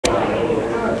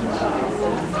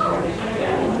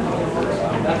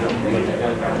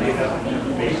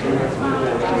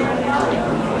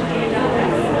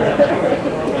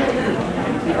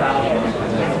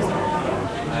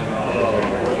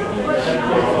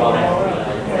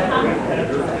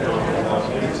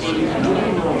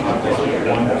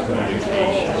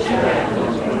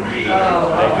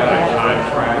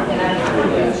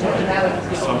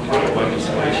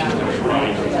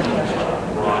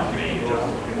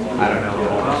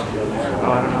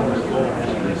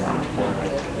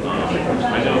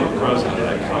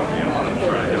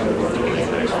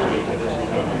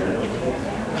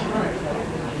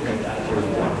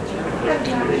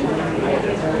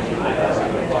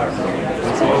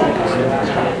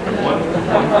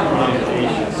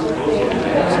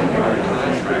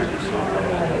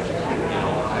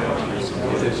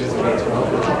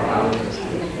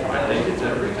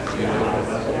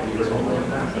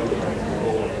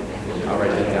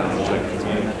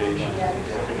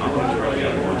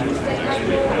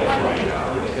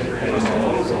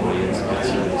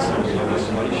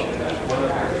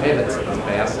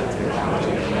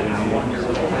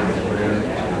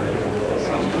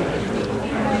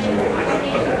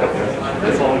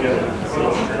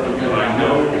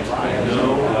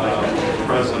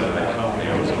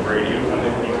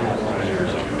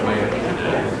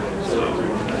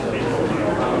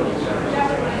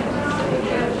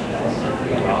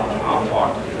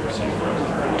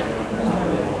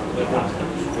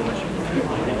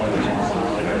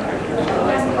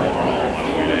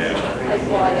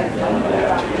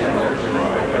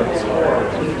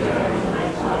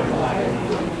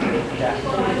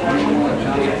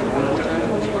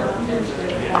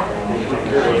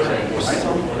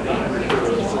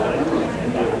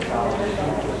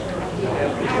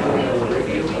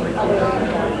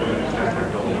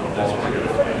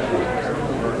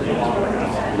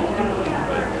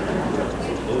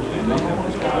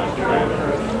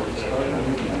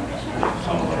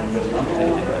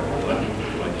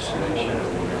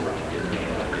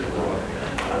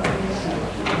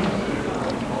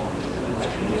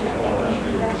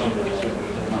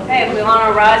Okay, we want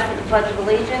to rise for the Pledge of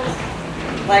Allegiance.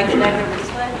 Flag connected this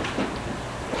way.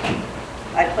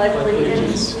 I pledge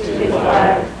allegiance to the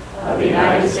flag of the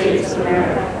United States of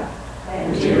America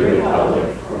and to the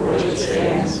republic for which it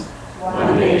stands,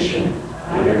 one nation,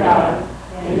 under God,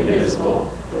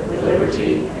 indivisible, with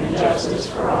liberty and justice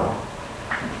for all.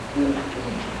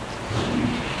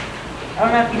 I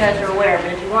don't know if you guys are aware,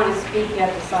 but if you want to speak, you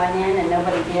have to sign in, and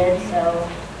nobody did, so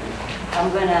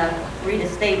I'm going to read a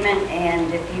statement,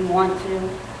 and if you want to, you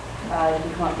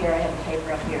can come up here. I have the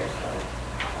paper up here, so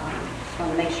just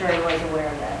want to make sure everybody's aware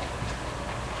of that.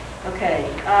 Okay,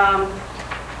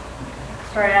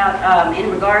 start out in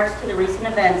regards to the recent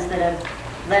events that have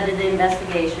led to the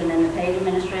investigation and the paid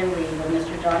administrative leave of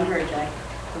Mr. John Herjek,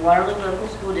 the Waterloo Local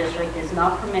School District is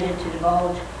not permitted to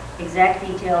divulge exact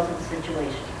details of the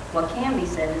situation. What can be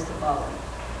said is the following.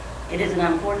 It is an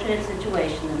unfortunate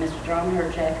situation that Mr. John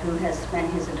Herjek, who has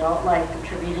spent his adult life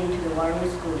contributing to the Waterloo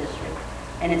School District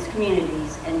and its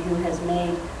communities, and who has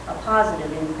made a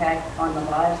positive impact on the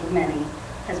lives of many,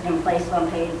 has been placed on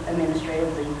paid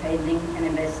administrative leave pending an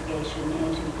investigation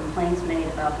into complaints made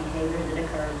about behavior that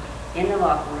occurred in the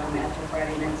locker room after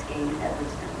Friday night's game at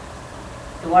Evanston.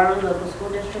 The Waterloo Local School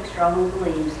District strongly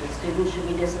believes that students should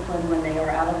be disciplined when they are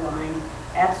out of line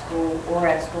at school or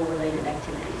at school-related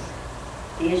activities.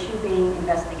 The issue being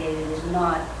investigated is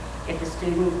not if the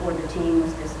student or the team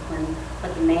was disciplined,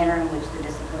 but the manner in which the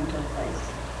discipline took place.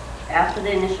 After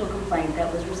the initial complaint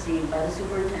that was received by the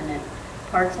superintendent,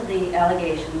 parts of the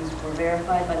allegations were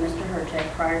verified by Mr.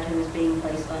 Herjek prior to his being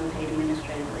placed on paid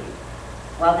administrative leave.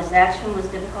 While this action was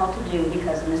difficult to do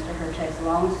because of Mr. Herjek's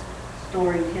long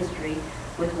storied history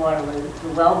with Waterloo,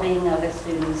 the well-being of its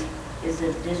students is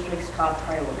the district's top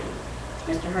priority.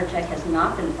 Mr. Herjek has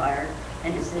not been fired,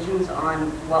 and decisions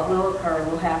on what will occur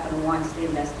will happen once the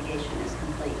investigation is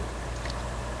complete.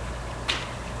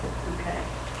 Okay.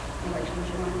 Anybody change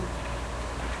your mind?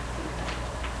 Okay.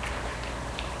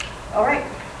 All right.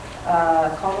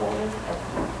 Call to order.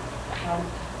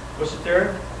 Whistler?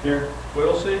 Here.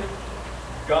 Whittlesey?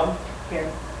 Gum?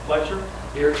 Here. Fletcher?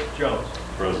 Here. Jones?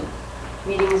 Present.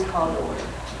 Meeting is called to order.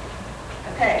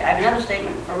 Okay, I have another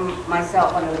statement from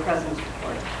myself under the President's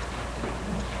report.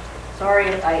 Sorry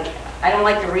if I don't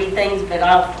like to read things, but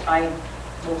I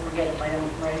will forget if I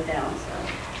don't write it down. So,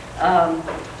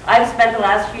 I've spent the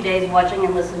last few days watching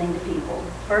and listening to people.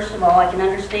 First of all, I can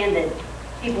understand that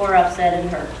people are upset and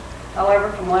hurt. However,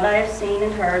 from what I have seen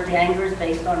and heard, the anger is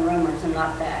based on rumors and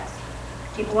not facts.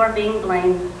 People are being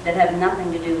blamed that have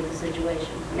nothing to do with the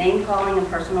situation. Name calling and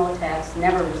personal attacks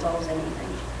never resolves anything.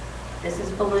 This is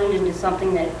ballooned into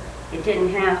something that It didn't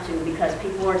have to because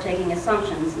people are taking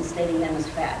assumptions and stating them as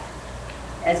fact.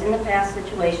 As in the past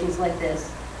situations like this,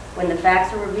 when the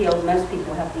facts are revealed, most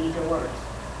people have to eat their words.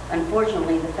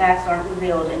 Unfortunately, the facts aren't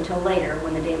revealed until later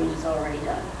when the damage is already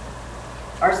done.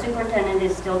 Our superintendent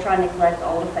is still trying to collect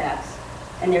all the facts,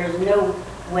 and there is no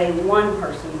way one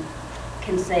person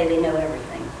can say they know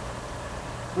everything.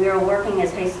 We are working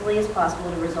as hastily as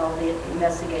possible to resolve the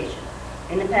investigation.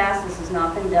 In the past, this has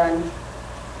not been done,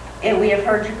 and we have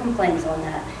heard your complaints on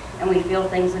that, and we feel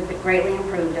things have greatly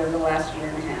improved over the last year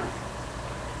and a half.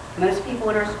 Most people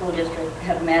in our school district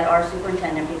have met our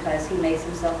superintendent because he makes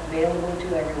himself available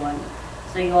to everyone,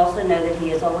 so you also know that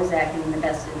he is always acting in the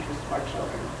best interest of our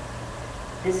children.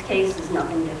 This case is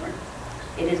nothing different.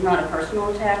 It is not a personal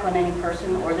attack on any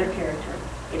person or their character.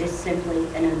 It is simply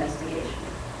an investigation.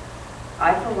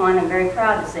 I, for one, am very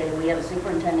proud to say that we have a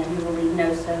superintendent who will leave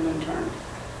no stone unturned.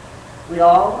 We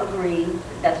all agree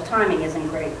that the timing isn't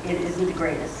great. It isn't the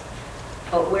greatest.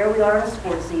 But where we are in a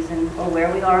sports season or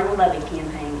where we are in a levy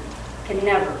campaign can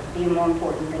never be more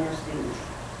important than our students.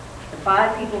 The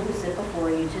 5 people who sit before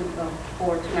you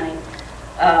tonight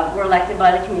were elected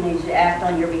by the community to act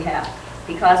on your behalf.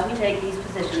 Because we take these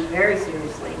positions very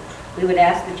seriously, we would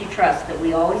ask that you trust that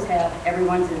we always have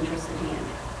everyone's interests at hand.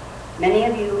 Many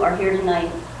of you are here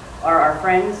tonight are our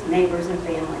friends, neighbors, and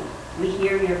family. We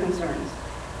hear your concerns.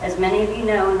 As many of you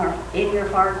know in your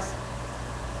hearts,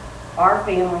 our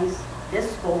families,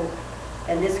 this school,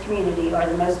 and this community are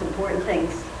the most important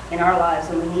things in our lives,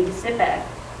 and we need to sit back,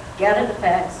 gather the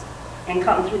facts, and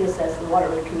come through this as the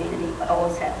Waterloo community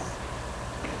always has.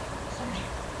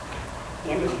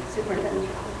 Andy, Superintendent.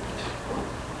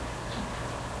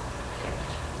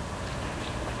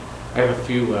 I have a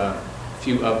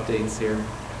few updates here,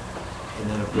 and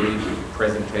then a brief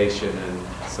presentation and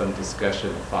some discussion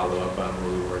to follow up on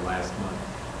where we were last month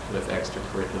with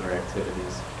extracurricular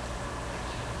activities.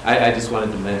 I just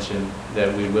wanted to mention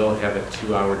that we will have a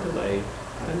 2-hour delay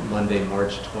on Monday,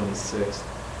 March 26th.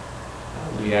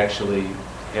 We actually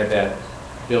had that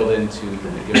built into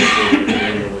the negotiated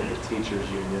agreement with the teachers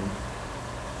union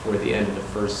for the end of the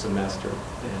first semester,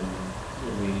 and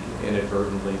we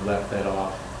inadvertently left that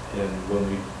off. And when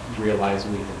we realized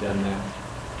we had done that,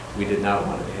 we did not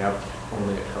want to have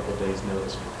only a couple days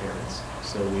notice for parents.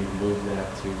 So we moved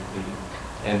that to the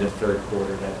end of third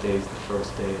quarter. That day is the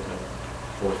first day of the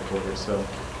fourth quarter. So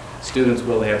students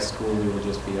will have school. We will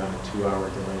just be on a 2-hour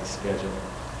delay schedule.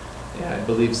 And I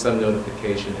believe some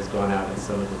notification has gone out in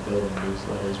some of the building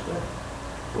newsletters, but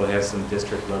we'll have some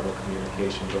district level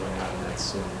communication going out on that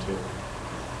soon too.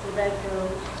 Will that go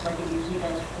like it usually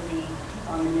does for the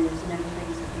on the news and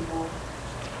everything, so people?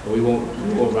 We won't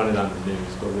run it on the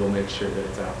news, but we'll make sure that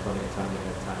it's out plenty of time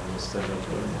ahead of time. We'll send it to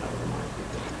them now to remind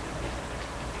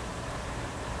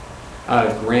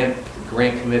people.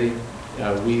 Grant committee.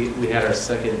 We had our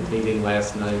second meeting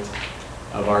last night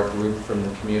of our group from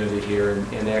the community here,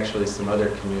 and actually some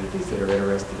other communities that are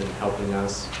interested in helping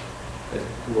us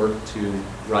work to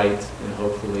write and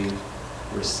hopefully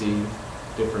receive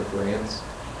different grants.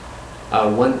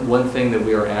 One thing that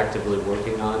we are actively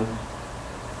working on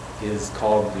is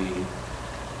called the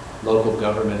Local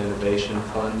Government Innovation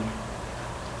Fund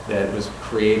that was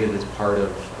created as part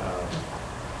of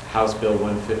House Bill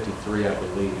 153, I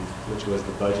believe, which was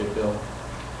the budget bill.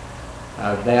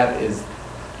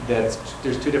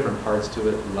 There's 2 different parts to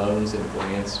it, loans and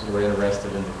grants. We're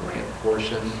interested in the grant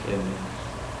portion, and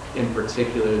in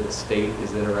particular, the state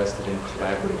is interested in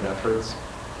collaborative efforts.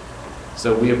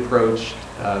 So we approached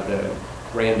the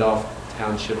Randolph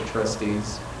Township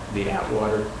trustees, the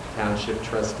Atwater Township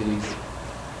trustees,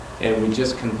 and we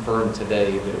just confirmed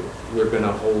today that we're going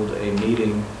to hold a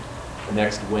meeting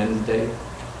next Wednesday,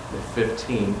 the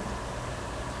 15th,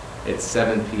 at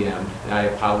 7 p.m. And I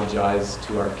apologize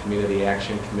to our Community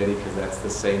Action Committee because that's the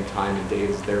same time and date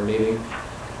as their meeting,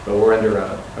 but we're under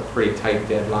a pretty tight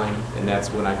deadline, and that's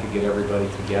when I could get everybody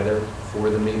together for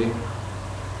the meeting.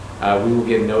 We will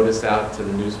get notice out to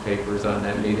the newspapers on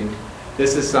that meeting.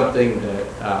 This is something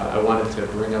that I wanted to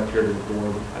bring up here to the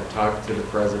board. I talked to the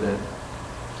president,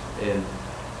 and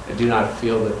I do not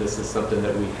feel that this is something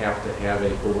that we have to have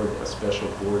a special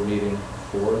board meeting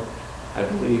for. I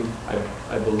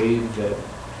believe that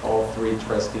all 3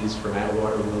 trustees from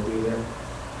Atwater will be there.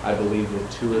 I believe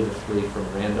that 2 of the 3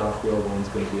 from Randolph will. One's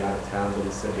going to be out of town, but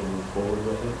he said to move forward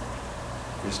with it.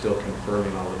 We're still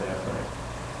confirming all of that,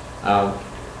 but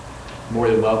more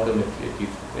than welcome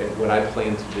if what I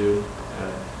plan to do,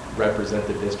 represent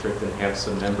the district and have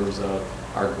some members of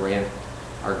our grant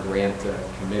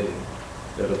committee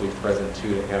that'll be present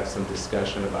too, to have some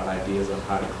discussion about ideas on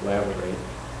how to collaborate.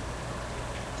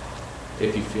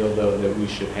 If you feel though that we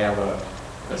should have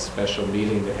a special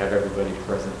meeting to have everybody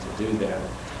present to do that,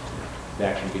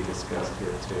 that can be discussed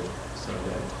here too. So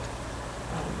that,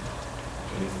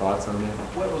 any thoughts on that?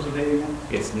 What was the date again?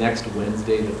 It's next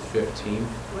Wednesday, the 15th.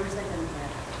 Where's that going to be?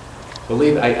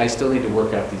 Believe, I still need to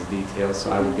work out these details,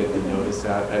 so I will get the notice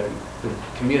out. The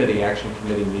Community Action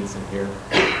Committee meets in here,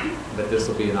 but this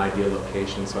will be an ideal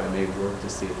location, so I may work to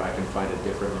see if I can find a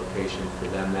different location for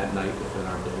them that night within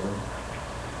our building.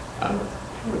 I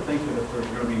would think that if there's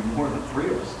going to be more than 3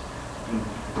 of us in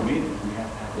the meeting, we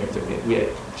have We have to to,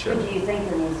 have. sure. But do you think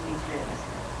there needs to be 3 of us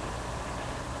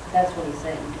here? That's what he's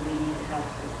saying, do we need to have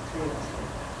 3 of us here?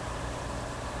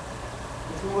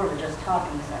 It's more of a just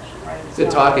talking session, right? It's a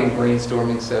not- talking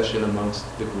brainstorming session amongst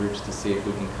the groups to see if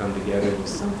we can come together with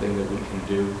something that we can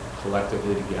do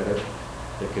collectively together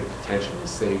that could potentially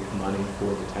save money for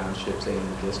the townships and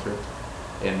the district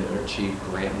and achieve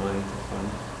grant money to fund.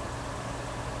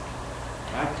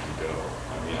 I can go.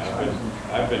 I mean,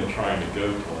 I've been trying to go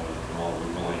to one of them all.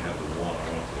 We've only had the one. I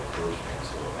went to the first one,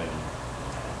 so, and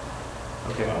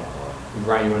Okay. I don't know.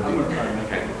 Brian, you want to I'm do? going to try to make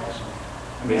Okay. it also.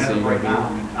 I mean, Lisa, as of you right wanna now,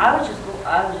 do? I mean. I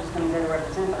was just going to go to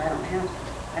represent, but I don't have to.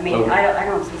 I mean, Oh. I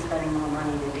don't see spending more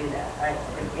money to do that.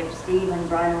 If Steve and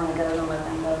Brian want to go, then let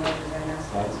them go and represent us.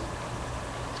 Thoughts?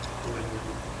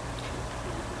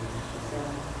 So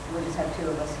we'll just have 2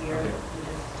 of us here. Okay. We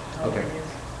just hope Okay. it is.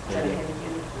 Is that okay with you?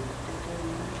 Just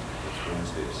doing that? It's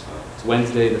Wednesday, so. It's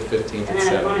Wednesday, the 15th And at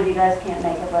then if one 7. of you guys can't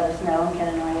make it, let us know, and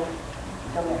Ken and I will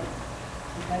go with.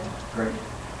 Okay? Great.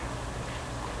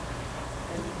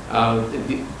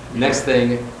 The next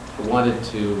thing, I wanted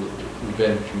to, we've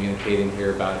been communicating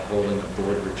here about holding a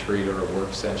board retreat or a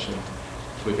work session.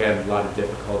 We've had a lot of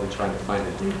difficulty trying to find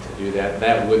a date to do that.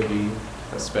 That would be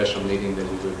a special meeting that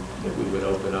we would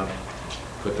open up,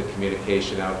 put the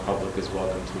communication out, public is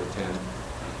welcome to attend.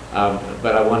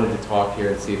 But I wanted to talk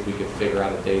here and see if we could figure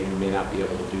out a date. We may not be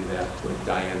able to do that with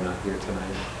Diane not here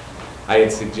tonight. I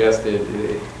had suggested,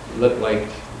 it looked like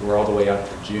we're all the way out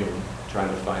to June, trying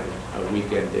to find a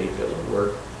weekend date that would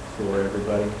work for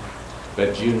everybody.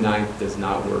 But June 9th does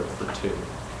not work for 2.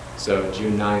 So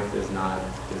June 9th is not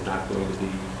going to be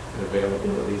an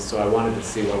availability. So I wanted to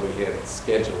see what we had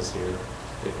schedules here,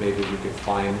 if maybe we could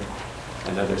find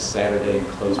another Saturday in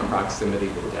close proximity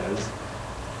that does.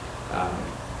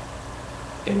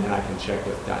 And then I can check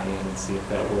with Diane and see if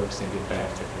that works and get back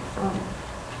to confirm.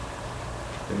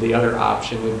 And the other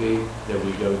option would be that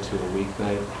we go to a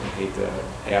weeknight. I hate to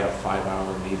add a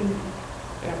 5-hour meeting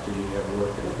after you have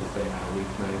work and everything on a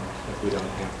weeknight. If we don't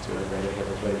have to, I'd rather have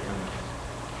everybody come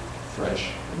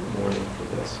fresh in the morning for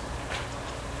this.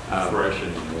 Fresh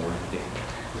in the morning.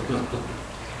 Yeah.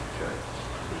 Okay.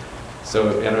 So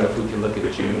I don't know if we can look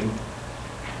at June.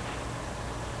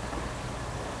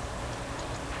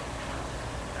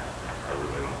 I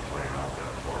really don't plan out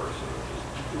that far, so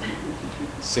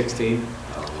just, 16.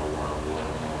 I don't know where I'm going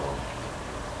tomorrow.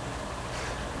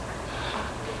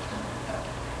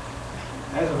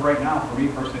 As of right now, for me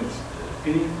personally, it's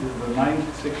the 9th,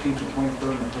 16th, the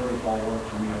 23rd, and the 30th all work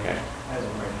for me. Okay. As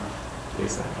of right now.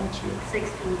 Lisa, how about you?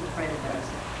 16th is Friday,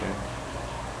 Thursday. Okay.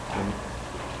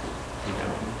 You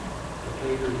know,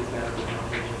 Later is better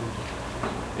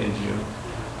than in June.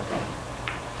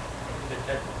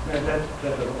 That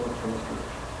doesn't work for us.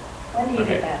 When do you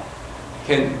Okay. get back?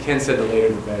 Ken said the later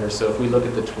the better, so if we look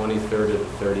at the 23rd or the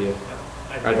 30th,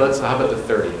 all right, how about the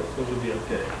 30th? It would be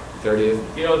okay. 30th?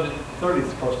 You know, the 30th is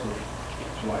supposed to be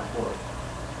July 4th.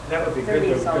 that would be good 30th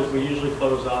though, because also. we usually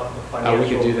close off the financial. We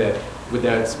could do that. With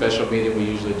that special meeting we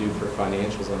usually do for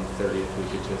financials on the 30th, we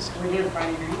could just, We do it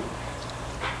Friday night.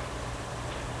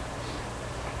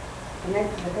 The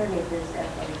 30th is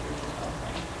athletic business also.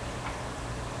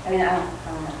 I mean, I don't have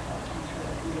to, I'm sure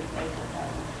I can do it later, but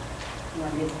you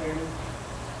want to do the 30th?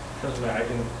 Doesn't matter,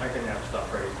 I can have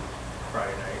stuff ready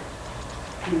Friday night.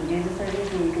 Can you do the 30th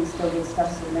and you can still get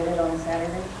stuff submitted on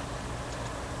Saturday?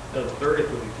 No, the 30th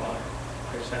would be fine.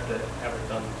 I just have to have it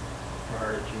done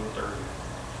prior to June 30th.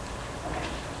 Okay.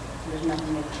 There's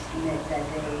nothing that you submit that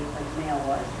day, like mail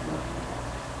was or nothing like that.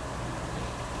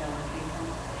 That would be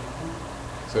fine.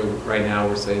 so right now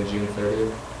we're saying June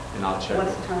 30th, and I'll check.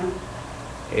 What's the time?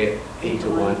 8 to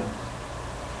 1.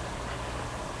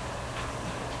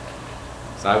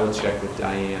 So I will check with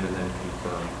Diane and then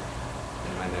confirm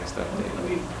in my next update.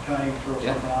 Can I throw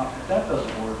Yeah. something out? If that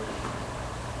doesn't work,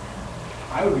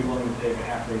 I would be willing to take a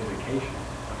half-day's vacation.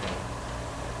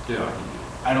 Yeah, I can do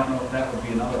I don't know if that would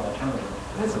be another alternative.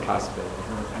 That's a possibility.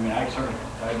 I mean, I'd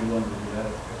be willing to do that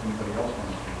if anybody else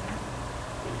wanted to.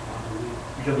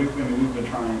 Because we've been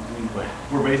trying, we've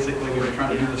been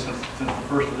trying to do this since the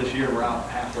first of this year. We're out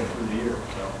halfway through the year,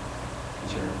 so.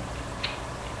 Sure.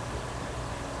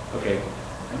 Okay,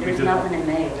 If we There's did- nothing in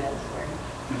May of that sort.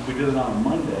 If we did it on a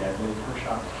Monday, I believe her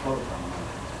shop is closed on Monday.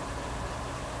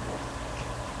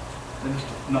 And just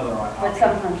another option. But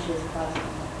sometimes she's possible.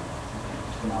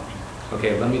 Just an option.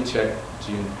 Okay, let me check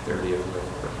June 30th with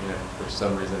her. And if for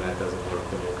some reason that doesn't work,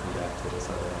 then we'll come back to this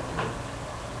other idea.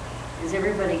 Is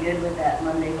everybody good with that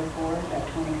Monday before, that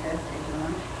 25th of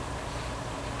March?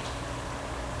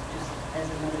 Just as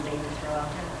another date to throw out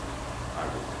there? I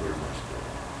would clear my schedule.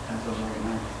 As of right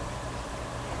now.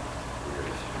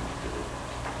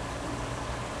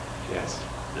 Yes.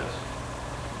 Yes.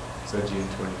 So June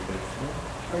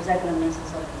 25th. Or is that going to mess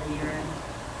us up for the year end?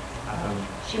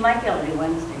 She might be able to do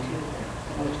Wednesday too.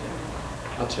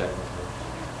 I'll check with her.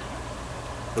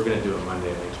 We're going to do it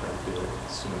Monday, and we try to do it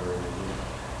sooner in the year.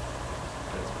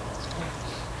 That's possible.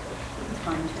 It's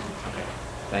fine too. Okay,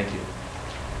 thank you.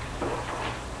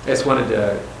 I just wanted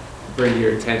to bring to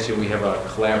your attention, we have a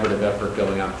collaborative effort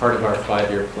going on. Part of our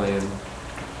 5-year plan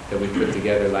that we put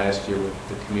together last year with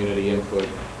the community input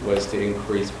was to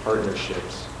increase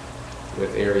partnerships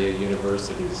with area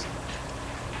universities.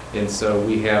 And so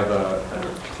we have a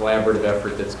collaborative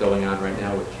effort that's going on right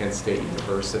now with Kent State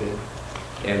University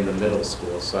and the middle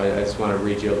school. So I just want to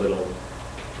read you a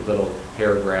little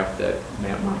paragraph that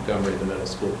Matt Montgomery, the middle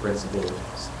school principal,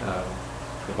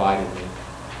 provided me.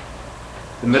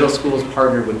 The middle school has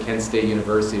partnered with Kent State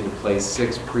University to place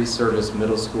 6 pre-service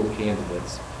middle school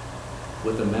candidates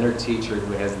with a mentor teacher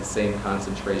who has the same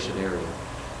concentration area.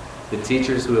 The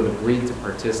teachers who have agreed to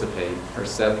participate are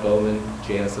Seth Bowman,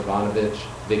 Janice Ivanovich,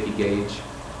 Vicki Gage,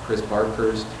 Chris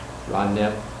Barkhurst, Ron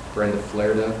Nepp, Brenda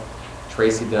Flairda,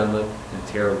 Tracy Dunlap, and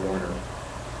Tara Warner.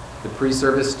 The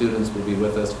pre-service students will be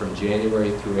with us from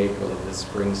January through April of this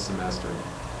spring semester.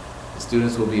 The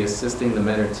students will be assisting the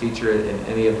mentor teacher in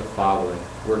any of the following: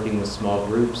 working with small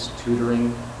groups,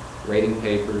 tutoring, grading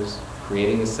papers,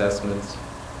 creating assessments,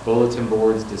 bulletin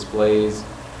boards, displays,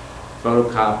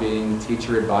 photocopying,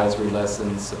 teacher advisory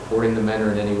lessons, supporting the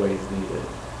mentor in any ways needed.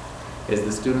 As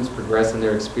the students progress in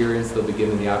their experience, they'll be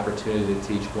given the opportunity to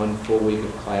teach 1 full week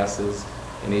of classes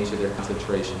in each of their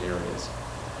concentration areas.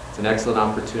 It's an excellent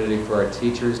opportunity for our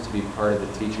teachers to be part of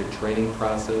the teacher training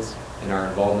process, and our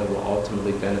involvement will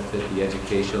ultimately benefit the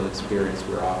educational experience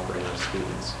we're offering our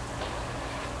students.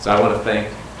 So I want to thank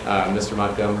Mr.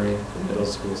 Montgomery, the middle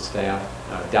school staff,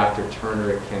 Dr.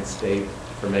 Turner at Kent State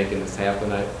for making this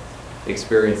happen. I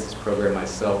experienced this program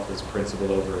myself as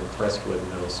principal over at Crestwood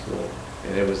Middle School,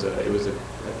 and it was I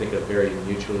think a very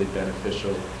mutually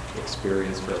beneficial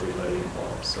experience for everybody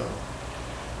involved. So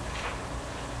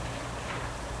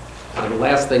the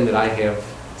last thing that I have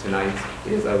tonight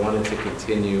is I wanted to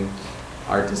continue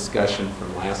our discussion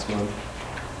from last month.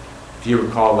 If you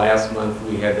recall, last month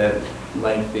we had that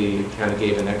lengthy, kind of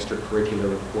gave an extracurricular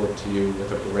report to you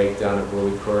with a breakdown of where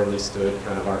we currently stood,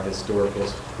 kind of our historical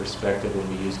perspective when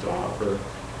we used to offer,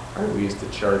 or we used to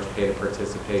charge pay to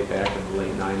participate back in the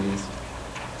late 90s.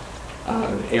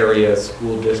 Area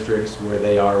school districts, where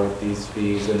they are with these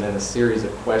fees, and then a series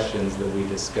of questions that we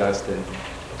discussed, and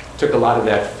took a lot of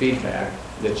that feedback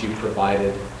that you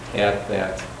provided at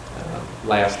that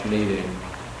last meeting.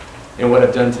 And what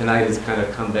I've done tonight is kind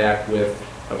of come back with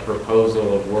a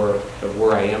proposal of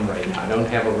where I am right now. I don't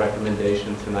have a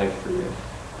recommendation tonight for you.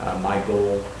 My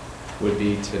goal would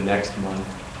be to next month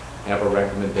have a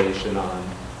recommendation on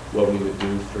what we would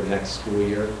do for next school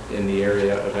year in the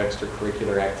area of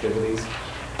extracurricular activities.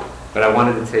 But I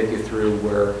wanted to take you through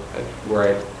where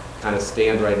I kind of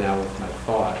stand right now with my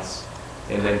thoughts,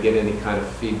 and then get any kind of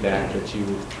feedback that you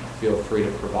would feel free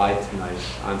to provide tonight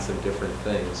on some different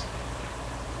things.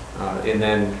 And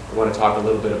then I want to talk a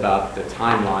little bit about the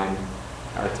timeline,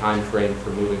 our time frame for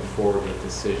moving forward with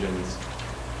decisions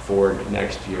for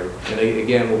next year. And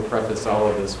again, we'll preface all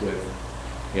of this with,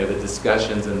 the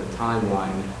discussions and the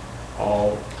timeline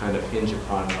all kind of hinge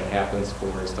upon what happens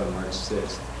for us on March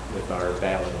 6th with our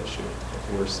ballot issue.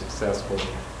 If we're successful,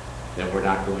 then we're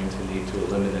not going to need to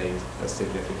eliminate a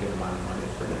significant amount of money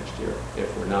for next year.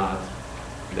 If we're not,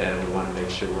 then we want to make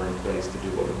sure we're in place to do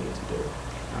what we need to do.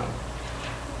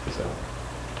 So.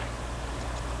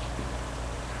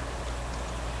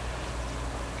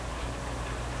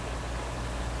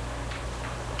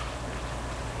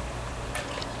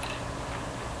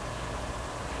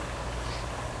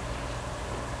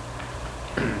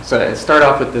 So to start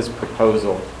off with this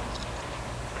proposal,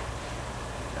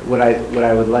 what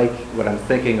I'm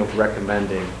thinking of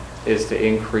recommending is to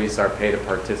increase our pay to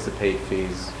participate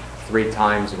fees 3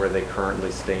 times where they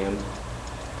currently stand.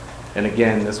 And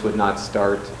again, this would not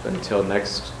start until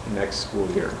next school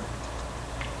year.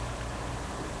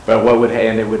 But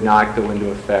and it would not go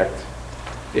into effect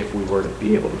if we were to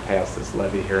be able to pass this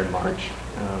levy here in March.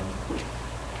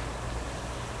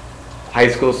 High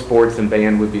school sports and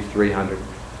band would be 300.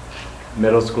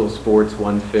 Middle school sports,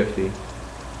 150.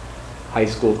 High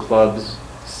school clubs,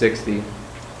 60.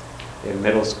 And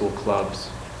middle school clubs,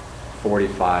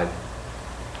 45.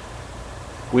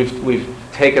 We've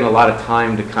taken a lot of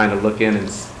time to kind of look in and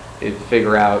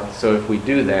figure out, so if we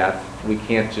do that, we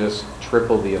can't just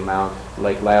triple the amount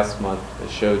like last month. I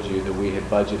showed you that we had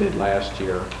budgeted last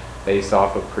year based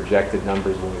off of projected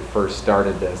numbers when we first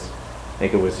started this. I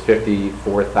think it was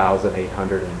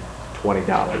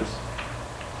 $54,820.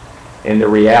 And the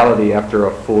reality, after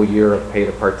a full year of pay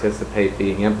to participate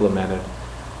being implemented,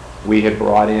 we had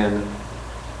brought in,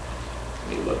 let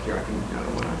me look here, I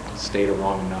don't want to state a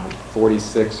wrong amount,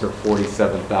 $46,000 or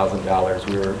 $47,000.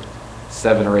 We were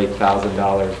 $7,000 or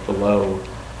 $8,000 below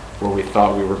where we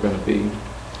thought we were going to be.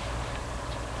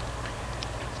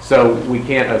 So we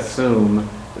can't assume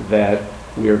that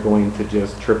we are going to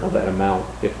just triple that amount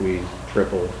if we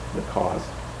triple the cost.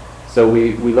 So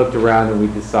we looked around and we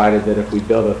decided that if we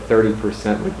build a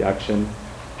 30% reduction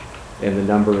in the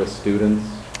number of students,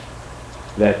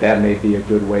 that may be a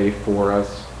good way for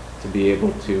us to be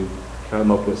able to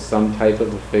come up with some type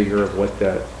of a figure of what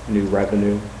that new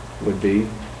revenue would be.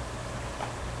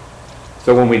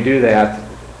 So when we do that,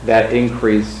 that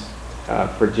increase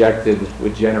projected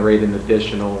would generate an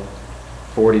additional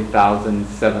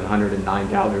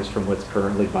 $40,709 from what's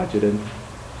currently budgeted.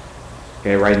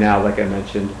 Okay, right now, like I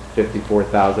mentioned,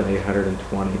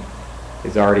 $54,820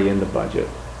 is already in the budget.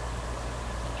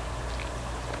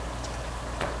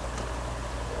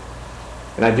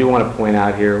 And I do want to point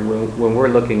out here, when we're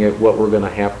looking at what we're going to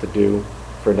have to do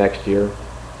for next year,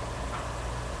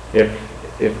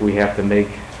 if we have to make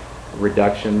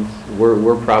reductions,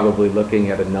 we're probably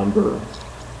looking at a number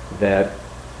that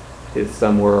is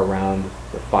somewhere around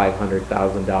the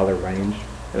 $500,000 range.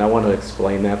 And I want to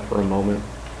explain that for a moment,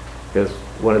 because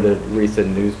one of the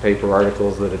recent newspaper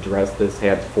articles that addressed this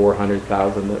had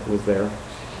 $400,000 that was there.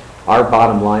 Our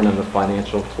bottom line on the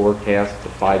financial forecast, the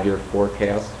 5-year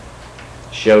forecast,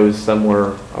 shows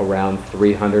somewhere around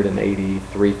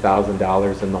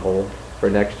 $383,000 in the hole for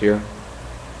next year.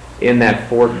 In that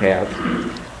forecast,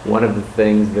 one of the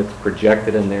things that's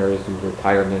projected in there is the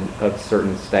retirement of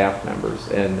certain staff members.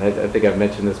 And I think I've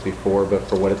mentioned this before, but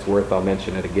for what it's worth, I'll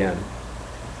mention it again.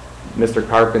 Mr.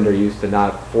 Carpenter used to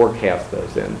not forecast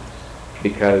those in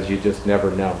because you just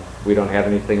never know. We don't have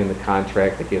anything in the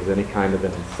contract that gives any kind of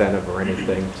an incentive or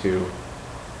anything to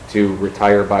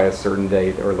retire by a certain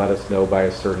date or let us know by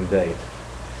a certain date.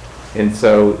 And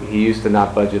so he used to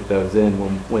not budget those in.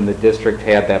 When the district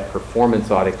had that performance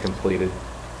audit completed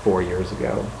 4 years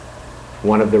ago,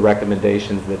 one of the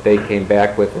recommendations that they came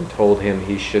back with and told him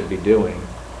he should be doing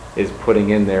is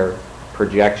putting in their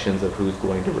projections of who's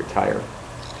going to retire.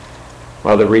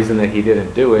 Well, the reason that he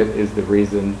didn't do it is the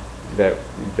reason that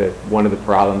one of the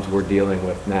problems we're dealing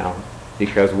with now,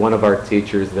 because one of our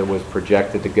teachers that was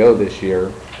projected to go this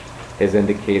year has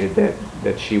indicated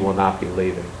that she will not be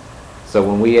leaving. So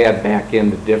when we add back in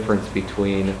the difference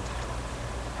between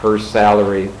her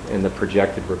salary and the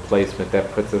projected replacement,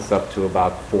 that puts us up to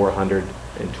about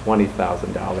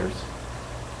 $420,000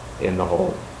 in the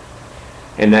hole.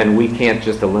 And then we can't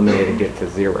just eliminate and get to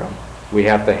zero. We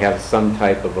have to have some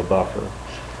type of a buffer.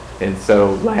 And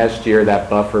so last year that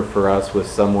buffer for us was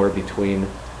somewhere between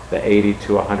the $80,000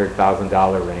 to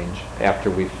 $100,000 range after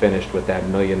we finished with that $1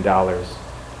 million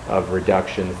of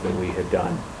reductions that we had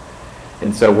done.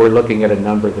 And so we're looking at a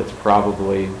number that's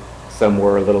probably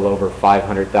somewhere a little over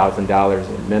 $500,000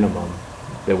 at minimum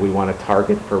that we want to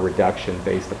target for reduction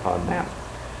based upon that.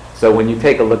 So when you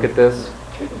take a look at this,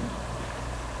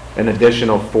 an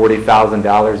additional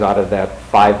 $40,000 out of that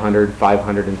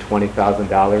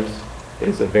 $520,000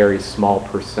 is a very small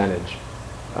percentage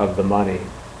of the money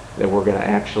that we're going to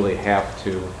actually have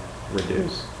to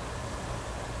reduce.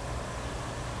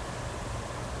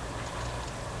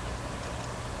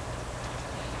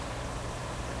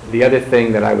 The other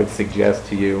thing that I would suggest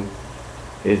to you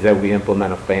is that we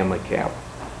implement a family cap.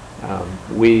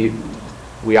 We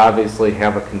obviously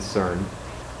have a concern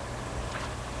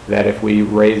that if we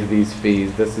raise these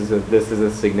fees, this is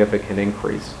a significant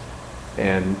increase.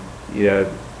 And you know,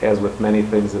 as with many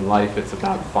things in life, it's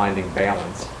about finding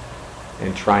balance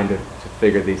and trying to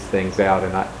figure these things out.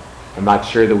 And I'm not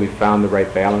sure that we found the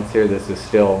right balance here. This is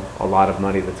still a lot of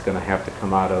money that's going to have to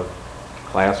come out of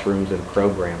classrooms and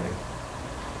programming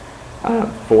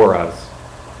for us.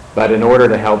 But in order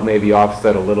to help maybe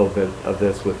offset a little bit of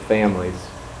this with families,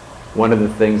 one of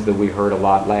the things that we heard a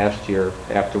lot last year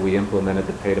after we implemented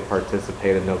the pay to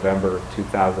participate in November of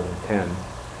 2010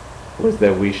 was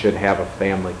that we should have a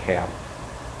family cap.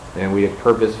 And we had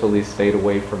purposefully stayed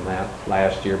away from that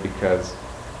last year because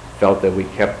felt that we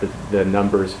kept the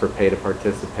numbers for pay to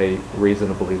participate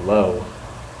reasonably low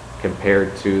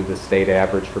compared to the state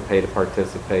average for pay to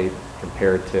participate,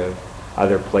 compared to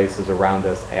other places around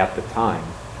us at the time.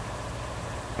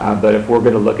 But if we're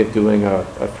going to look at doing a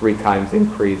 3 times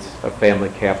increase, a family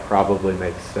cap probably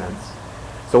makes sense.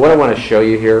 So what I want to show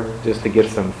you here, just to get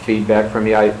some feedback from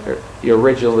you,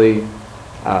 originally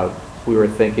we were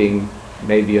thinking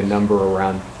maybe a number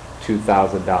around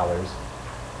 $2,000.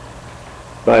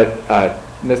 But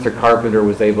Mr. Carpenter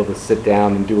was able to sit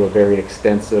down and do a very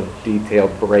extensive,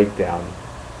 detailed breakdown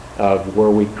of where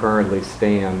we currently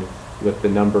stand with the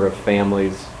number of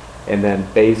families, and then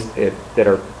based it that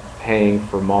are paying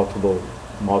for multiple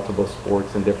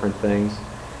sports and different things,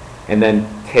 and then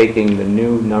taking the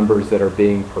new numbers that are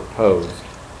being proposed,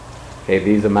 okay,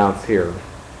 these amounts here,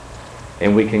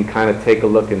 and we can kind of take a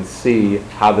look and see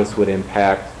how this would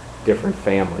impact different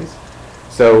families.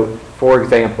 So, for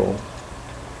example,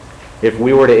 if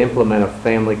we were to implement a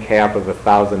family cap of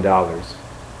 $1,000,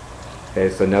 okay,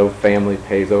 so no family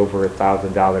pays over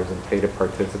 $1,000 in pay to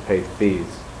participate fees.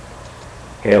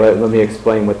 Okay, let me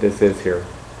explain what this is here.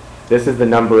 This is the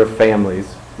number of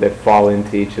families that fall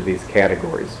into each of these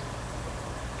categories.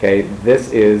 Okay,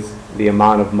 this is the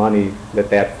amount of money that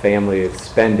that family is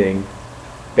spending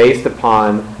based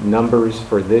upon numbers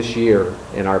for this year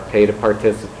in our pay to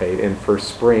participate. And for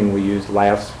spring, we used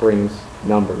last spring's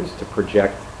numbers to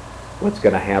project what's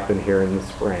going to happen here in the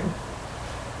spring.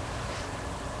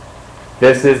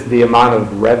 This is the amount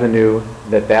of revenue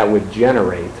that would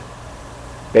generate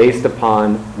based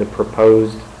upon the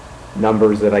proposed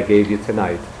numbers that I gave you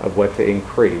tonight of what to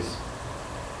increase.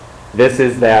 This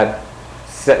is that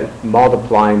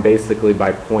multiplying basically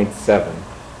by 0.7,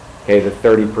 okay, the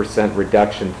 30%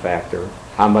 reduction factor,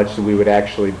 how much we would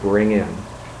actually bring in.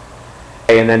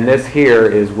 Okay, and then this here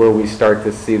is where we start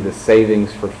to see the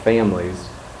savings for families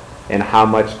and how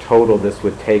much total this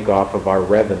would take off of our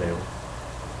revenue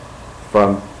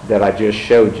from that I just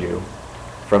showed you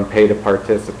from pay to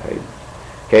participate.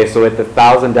 Okay, so at the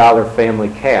 $1,000 family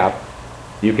cap,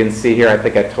 you can see here, I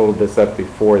think I told this up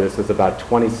before, this is about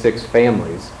 26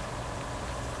 families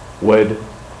would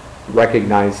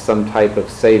recognize some type of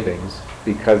savings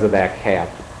because of that cap.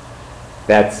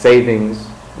 That savings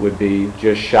would be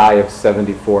just shy of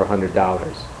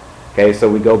 $7,400. Okay, so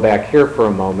we go back here for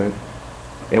a moment,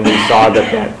 and we saw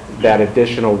that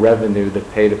additional revenue that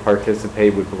pay to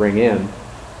participate would bring in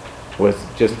was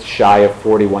just shy of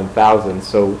 $41,000.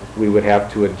 So we would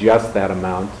have to adjust that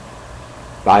amount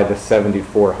by the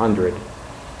 $7,400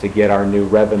 to get our new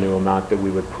revenue amount that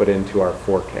we would put into our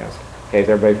forecast. Okay, does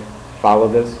everybody follow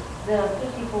this? The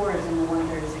 54 is in the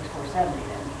 136,470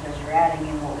 then, because you're adding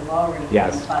in what we've already put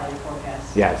in the 5-year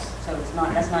forecast. Yes. So it's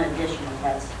not, that's not additional,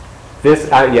 that's... This,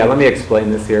 yeah, let me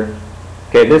explain this here.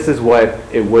 Okay, this is what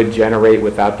it would generate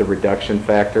without the reduction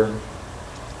factor.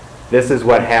 This is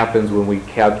what happens when we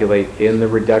calculate in the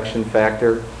reduction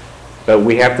factor, but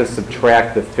we have to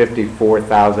subtract the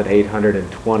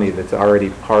 $54,820 that's already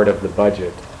part of the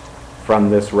budget from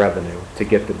this revenue to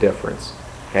get the difference.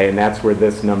 Okay, and that's where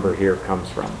this number here comes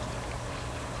from.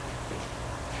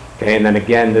 Okay, and then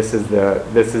again, this is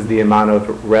the amount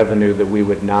of revenue that we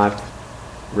would not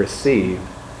receive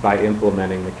by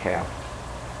implementing the cap.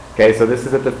 Okay, so this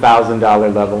is at the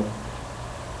 $1,000 level.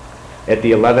 At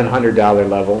the $1,100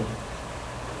 level,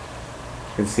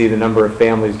 you can see the number of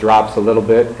families drops a little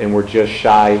bit, and we're just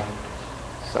shy,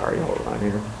 sorry, hold on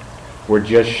here. We're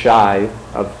just shy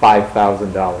of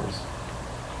 $5,000.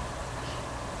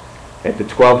 At the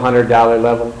 $1,200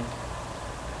 level,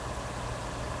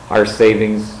 our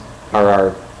savings, or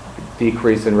our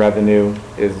decrease in revenue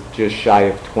is just shy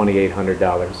of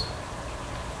 $2,800.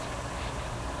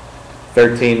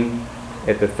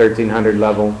 At the $1,300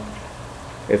 level,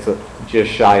 it's just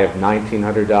shy of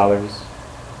 $1,900.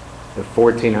 The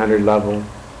 $1,400 level,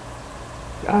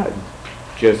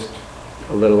 just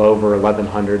a little over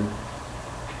 $1,100.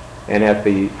 And at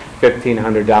the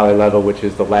 $1,500 level, which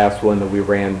is the last one that we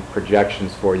ran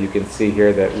projections for, you can see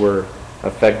here that we're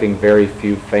affecting very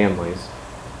few families.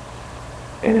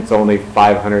 And it's only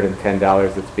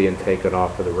 $510 that's being taken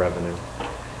off of the revenue.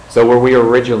 So where we were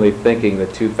originally thinking the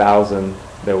 $2,000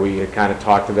 that we had kind of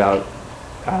talked about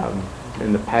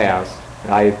in the past,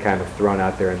 I had kind of thrown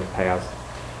out there in the past,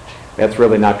 that's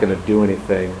really not going to do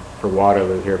anything for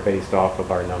Waterloo here based off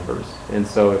of our numbers. And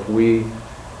so if we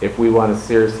want to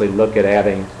seriously look at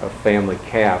adding a family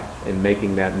cap and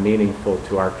making that meaningful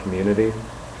to our community,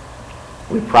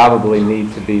 we probably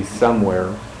need to be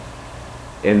somewhere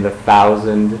in the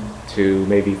 $1,000 to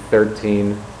maybe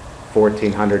 $1,300,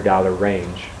 $1,400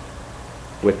 range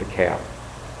with the cap.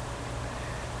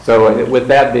 So with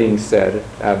that being said,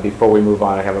 before we move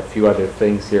on, I have a few other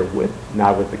things here with,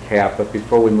 not with the cap, but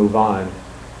before we move on,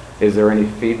 is there any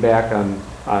feedback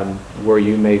on where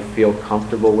you may feel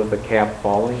comfortable with the cap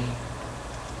falling?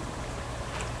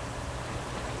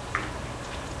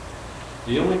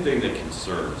 The only thing that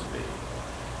concerns me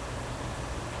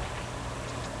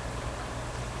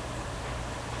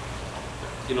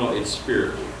it's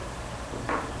Spirit Week.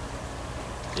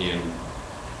 And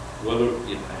whether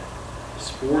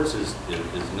sports is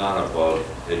not above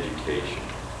education.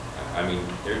 I mean,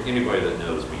 anybody that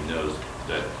knows me knows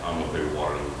that I'm a big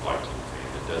Waterloo Viking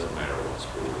fan. It doesn't matter what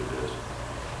sport it is.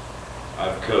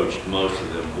 I've coached most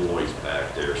of them boys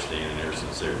back there, standing there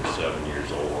since they were 7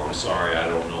 years old. I'm sorry, I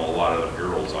don't know a lot of the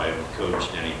girls. I haven't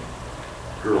coached any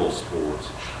girls' sports.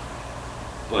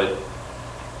 But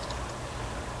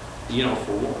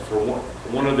for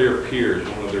one of their peers,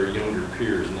 one of their younger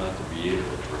peers, not to be able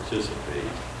to participate.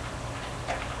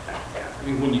 I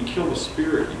mean, when you kill the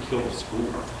spirit, you kill the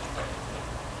school.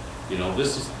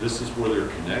 This is where their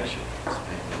connection is.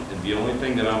 And the only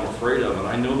thing that I'm afraid of, and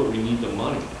I know that we need the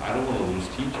money. I don't want to lose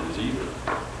teachers either.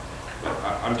 But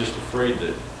I'm just afraid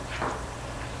that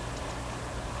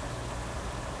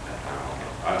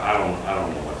I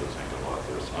don't know what to think about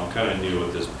this. I'm kind of new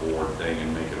at this board thing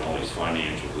and making all these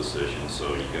financial decisions,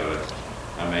 so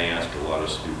I may ask a lot of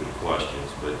stupid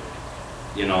questions, but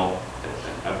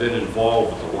I've been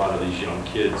involved with a lot of these young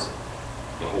kids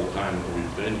the whole time that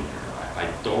we've been here. I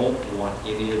don't want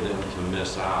any of them to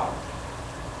miss out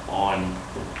on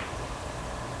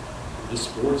the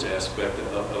sports aspect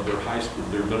of their high school,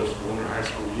 their middle school and their high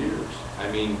school years.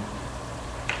 I mean,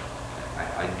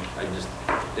 I just,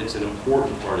 it's an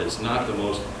important part. It's not the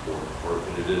most important part,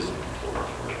 but it is an important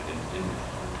part. And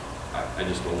I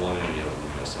just don't want any of them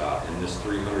to miss out. And this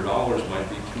 $300 might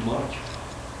be too much.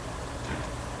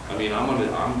 I mean,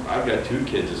 I've got 2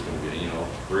 kids that's going to be,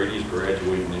 Brady's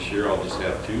graduating this year. I'll just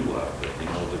have 2 left. But,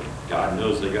 God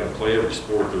knows they got to play every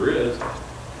sport there is,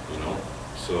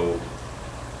 So,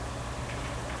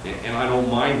 and I don't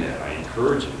mind that. I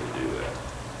encourage them to do that.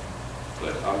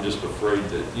 But I'm just afraid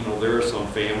that, there are some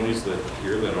families that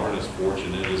aren't as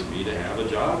fortunate as me to have a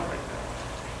job right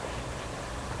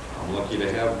now. I'm lucky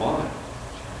to have mine.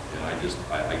 And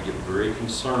I get very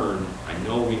concerned. I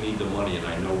know we need the money, and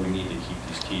I know we need to keep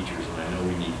these teachers, and I know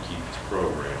we need to keep these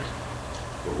programs,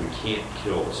 but we can't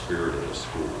kill the spirit of the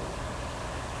school.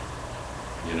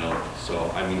 So,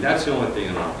 I mean, that's the only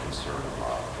thing that I'm concerned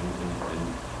about.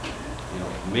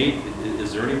 And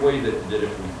is there any way that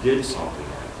if we did something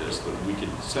like this, that we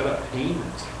could set up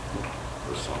payments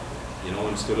or something,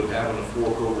 instead of having to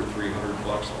fork over $300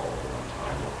 all at one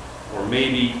time? Or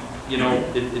maybe,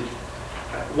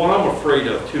 what I'm afraid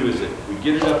of too is that if we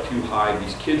get it up too high,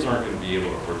 these kids aren't going to be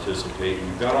able to participate.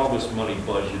 We've got all this money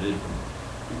budgeted.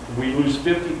 We lose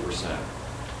 50%.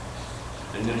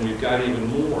 And then we've got even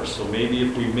more. So maybe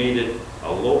if we made it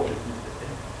a low,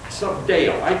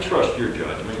 Dale, I trust your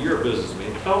judgment. You're a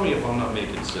businessman. Tell me if I'm not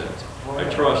making sense. I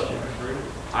trust you.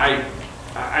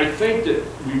 I think that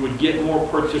we would get more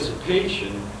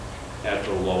participation at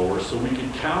the lower, so we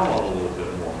could count on a little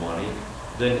bit more money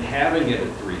than having it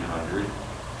at 300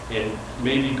 and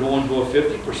maybe going to a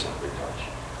 50%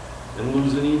 reduction and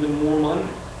losing even more money.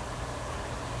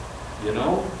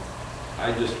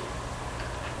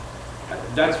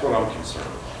 That's what I'm concerned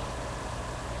about.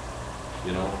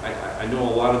 I know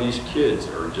a lot of these kids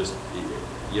are just,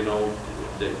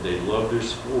 they love their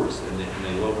sports and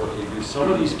they love what they do.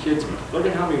 Some of these kids, look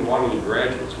at how many Waterloo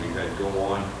graduates we've had go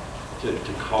on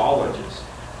to colleges,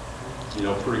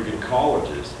 pretty good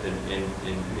colleges,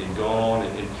 and go on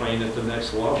and playing at the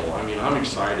next level. I mean, I'm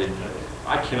excited.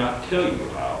 I cannot tell you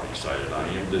how excited I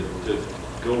am to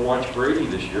go watch Brady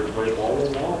this year play ball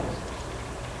along.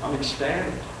 I'm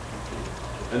ecstatic.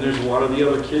 And there's a lot of the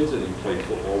other kids that he played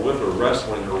football with, or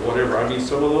wrestling, or whatever. I mean,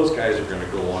 some of those guys are going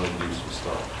to go on and do some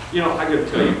stuff. I got to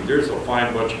tell you, there's a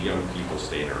fine bunch of young people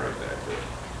standing right back there.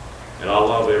 And I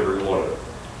love every one of them.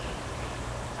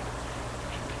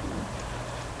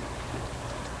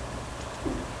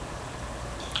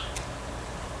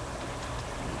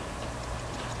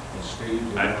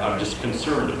 Steve, I'm just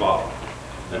concerned about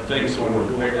the things that we're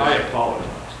doing. I apologize.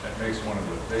 That makes one of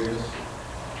the biggest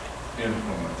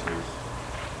influences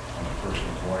on a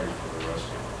person's life for the rest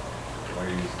of it.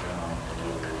 Lays down the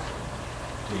rules,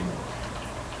 teamwork.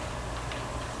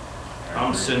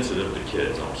 I'm sensitive to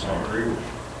kids, I'm I sorry. agree with you.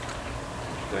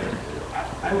 Thank you.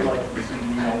 I would like to see,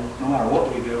 no matter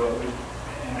what we do,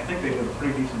 and I think they did a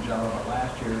pretty decent job of it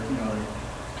last year,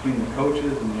 between the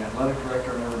coaches and the athletic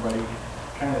director and everybody,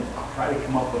 kind of try to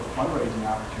come up with fundraising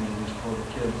opportunities for the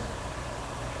kids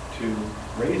to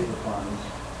raise the funds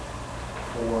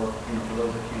for, you know, for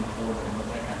those that can't afford it and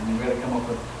that kind of, I mean, we got to come up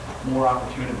with more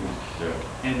opportunities. Yeah.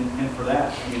 And for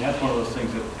that, I mean, that's one of those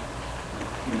things that,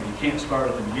 you know, you can't start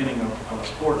at the beginning of a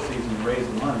sports season to raise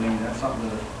the money. I mean, that's something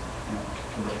that, you know,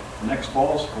 for the next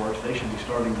fall sports, they should be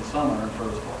starting this summer and for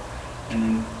the fall. And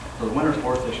then for the winter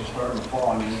sports, they should start in the fall.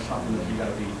 I mean, it's something that you got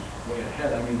to be way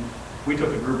ahead. I mean, we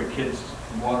took a group of kids,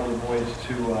 Waterloo boys,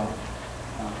 to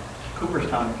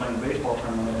Cooperstown to play in the baseball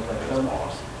tournament. It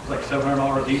was like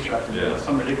 $700 each, I think. Yeah.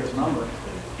 Some ridiculous number.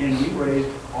 And we raised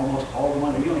almost all the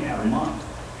money. We only had a month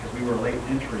because we were late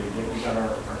entry. We got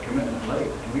our commitment late,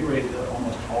 and we raised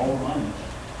almost all the money.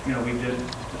 You know, we did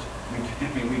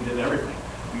everything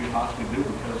we could possibly do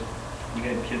because we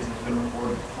had kids that couldn't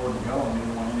afford to go, and we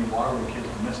didn't want any Waterloo kids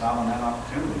to miss out on that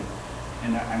opportunity.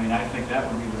 And I mean, I think that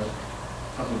would be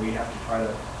something we have to try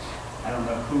to. I don't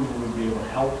know who would be able to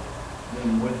help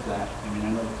them with that. I mean, I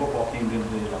know the football team did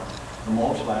the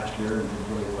mulch last year and did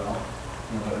really well.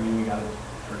 You know, but I mean, we got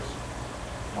there's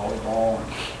volleyball and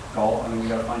golf. I mean, we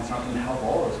got to find something to help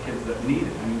all those kids that need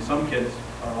it. I mean, some kids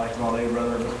are like, well, they'd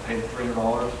rather just pay the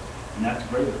 $300, and that's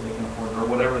great if they can afford it, or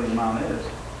whatever the amount is.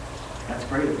 That's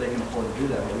great if they can afford to do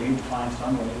that. But we need to find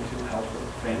some way to help the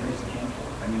families that can't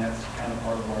afford it. I mean, that's kind of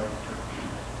part of our.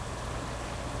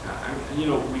 You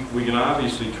know, we can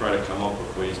obviously try to come up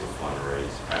with ways to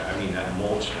fundraise. I mean, that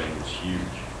mulch thing is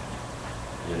huge,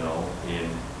 you know,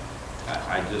 and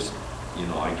I just, you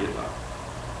know, I get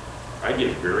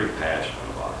very passionate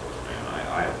about this, man.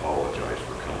 I apologize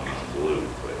for coming on blue,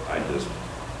 but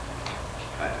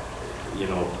you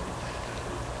know,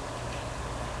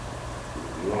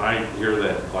 when I hear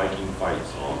that Viking fight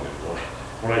song, and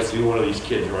when I see one of these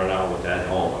kids run out with that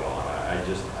helmet on,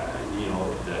 you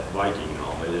know, that Viking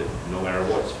helmet, no matter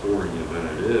what sporting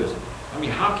event it is, I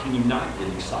mean, how can you not get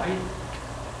excited?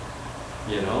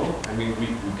 You know, I mean,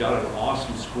 we've got an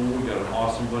awesome school, we got an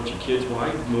awesome bunch of kids. When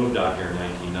I moved out here in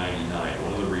 1999,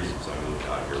 one of the reasons I moved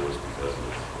out here was because of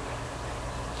this.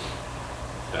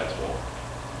 That's one.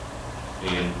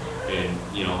 And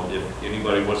you know, if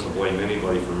anybody wants to blame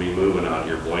anybody for me moving out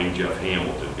here, blame Jeff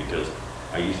Hamilton, because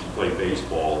I used to play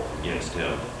baseball against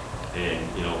him. And,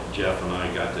 you know, Jeff and I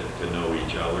got to know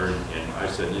each other, and I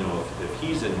said, you know, if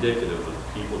he's indicative of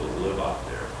the people that live out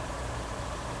there,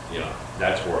 you know,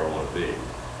 that's where I want to be.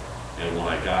 And when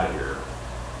I got here,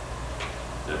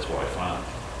 that's what I found.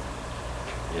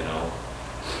 You know,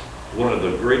 one of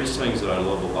the greatest things that I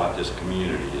love about this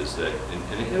community is that,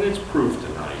 and it's proof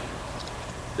tonight,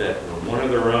 that when one of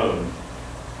their own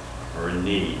are in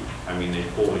need, I mean, they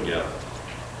pull together.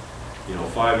 You know,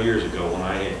 5 years ago when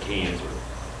I had cancer,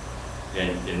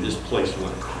 and this place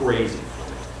went crazy for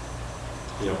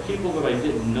me. You know, people that I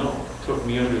didn't know took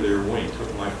me under their wing,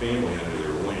 took my family under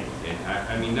their wing. And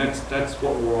I mean, that's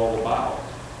what we're all about.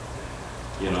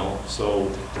 You know, so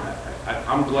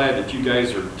I'm glad that you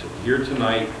guys are here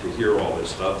tonight to hear all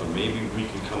this stuff, and maybe we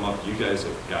can come up, you guys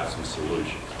have got some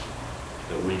solutions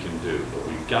that we can do. But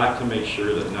we've got to make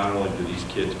sure that not only do these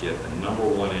kids get the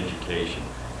 #1 education,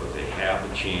 but they have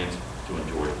the chance to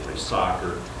enjoy it, play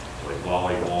soccer, play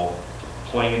volleyball,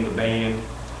 play in the band,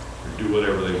 or do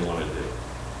whatever they want to do.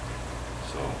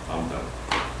 So I'm done.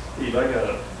 Steve, I got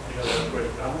a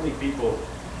question. How many people,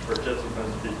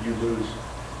 participants, did you lose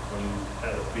when you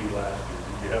had a fee last year?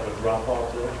 Did you have a drop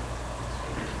off there?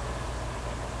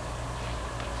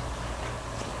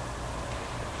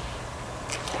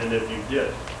 And if you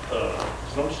did,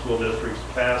 some school districts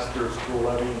passed their school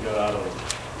levy and got out of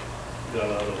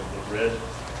the red,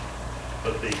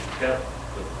 but they kept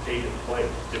the pay to play.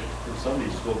 If some of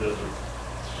these school districts,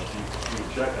 if you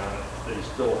check on it, they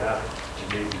still have it,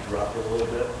 and maybe drop it a little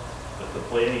bit. But to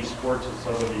play any sports at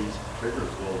some of these bigger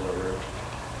schools over here,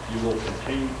 you will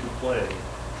continue to play,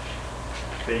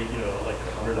 pay, you know, like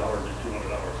 $100 or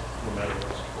 $200, no matter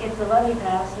what school. If the levy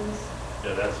passes,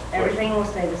 Yeah, that's the everything question. will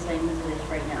stay the same as it is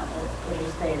right now.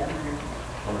 It'll stay at 100.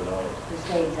 $100. It'll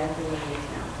stay exactly what it is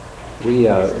now.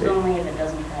 This is only if it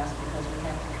doesn't pass because we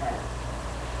have to cut it.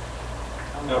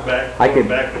 Now,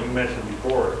 back when you mentioned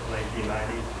before,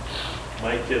 1990,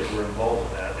 my kids were involved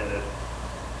in that, and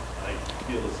I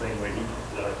feel the same way he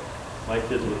does. My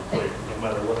kids would play no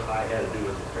matter what I had to do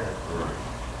as a parent. Right.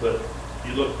 But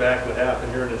you look back what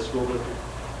happened here in this school district,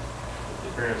 if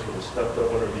the parents would have stepped up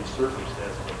under these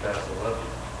circumstances and passed a levy,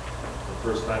 the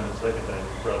first time and second time,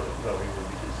 we probably would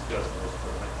be discussing this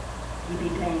tonight. You'd be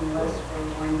paying less for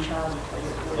one child to play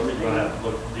sports. Somebody's gonna have to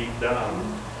look deep down.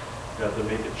 You have to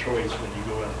make a choice when you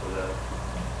go in for that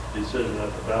decision at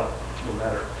the ballot, no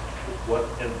matter what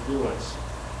influence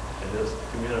in this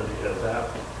community has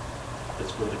happened. It's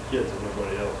for the kids and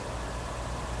nobody else.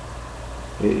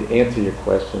 To answer your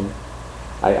question,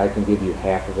 I can give you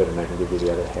half of it, and I can give you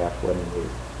the other half when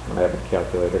I have a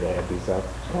calculator to add these up.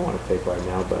 I don't want to take right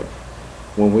now, but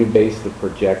when we based the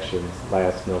projections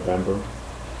last November,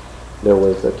 there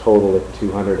was a total of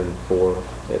 204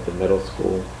 at the middle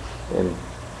school, and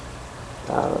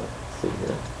let's see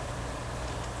here,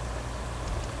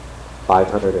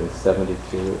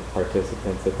 572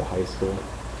 participants at the high school.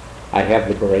 I have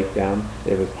the breakdown.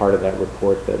 It was part of that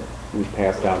report that we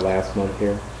passed out last month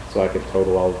here, so I could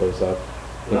total all of those up.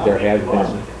 If there has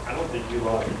been. I don't think you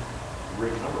lost a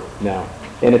great number. No,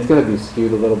 and it's going to be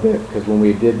skewed a little bit, because when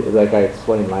we did, like I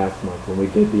explained last month, when we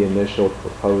did the initial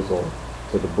proposal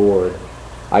to the board,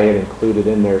 I had included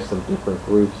in there some different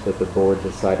groups that the board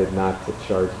decided not to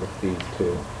charge the fees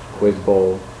to. Quiz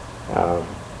Bowl,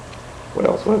 what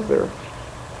else was there?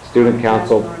 Student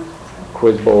Council,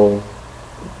 Quiz Bowl,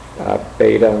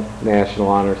 Beta, National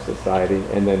Honor Society,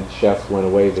 and then chess went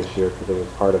away this year because it was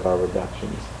part of our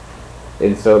reductions.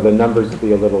 And so the numbers would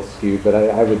be a little skewed, but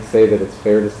I would say that it's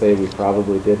fair to say we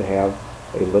probably did have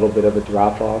a little bit of a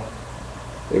drop-off.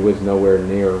 It was nowhere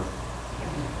near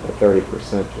a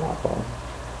 30% drop-off.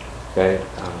 Okay.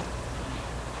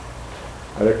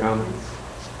 Other comments?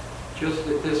 Just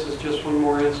that this is just one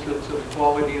more instance of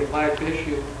quality of life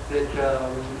issue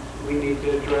that we need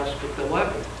to address with the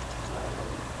levy.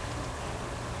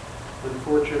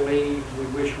 Unfortunately, we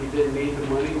wish we didn't need the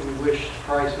money. We wish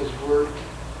prices were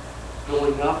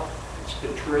going up. It's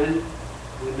the trend.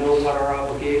 We know what our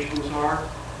obligations are.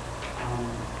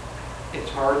 It's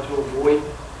hard to avoid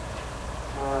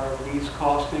these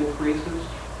cost increases.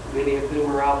 Many of them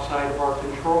are outside of our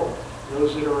control.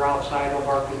 Those that are outside of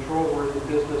our control, we're in the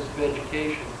business of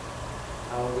education.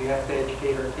 We have to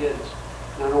educate our kids.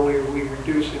 Not only are we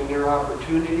reducing their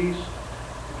opportunities,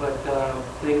 but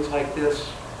things like this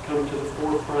come to the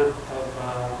forefront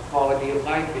of quality of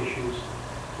life issues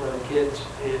for the kids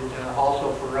and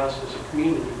also for us as a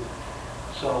community.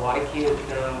 So I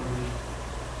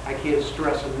can't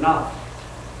stress enough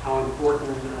how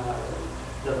important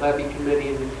the levy committee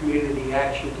and the community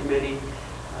action committee,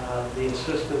 the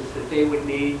assistance that they would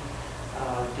need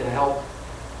to help,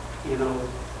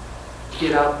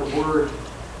 get out the word,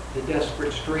 the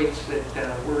desperate straits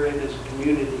that we're in as a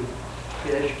community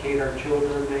to educate our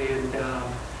children and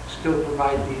still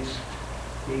provide these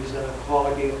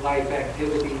quality of life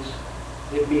activities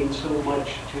that mean so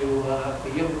much to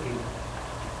the young people.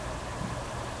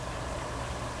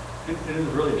 It is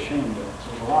really a shame that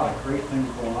there's a lot of great things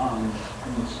going on in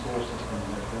the school system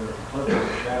that are completely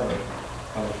overshadowed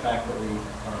by the fact that we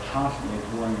are constantly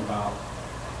worrying about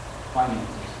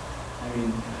finances. I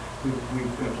mean,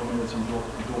 we've implemented some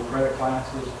dual credit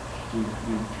classes.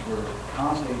 We're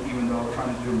constantly, even though we're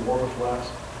trying to do more with less,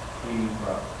 we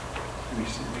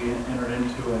entered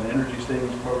into an energy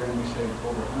savings program. We saved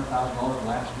over $100,000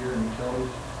 last year in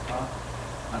utilities.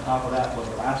 On top of that, was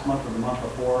it last month or the month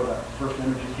before, that First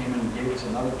Energy came in and gave us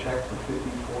another check for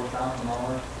 $54,000.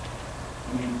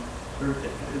 I mean,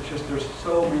 it's just, there's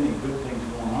so many good things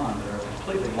going on that are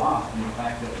completely lost in the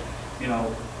fact that,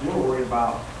 we're worried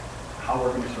about how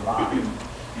we're going to survive,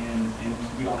 and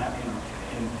we don't have,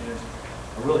 and it's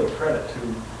really a credit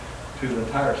to the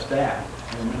entire staff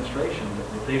and administration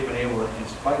that they've been able to, in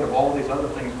spite of all these other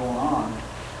things going on,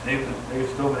 they've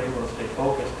still been able to stay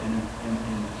focused and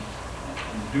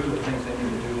do the things they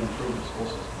need to do to improve the school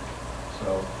system. So,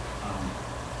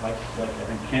 like I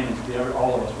think Ken and Steve,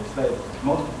 all of us would say,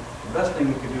 the best thing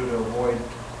we could do to avoid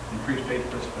increased paid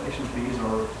participation fees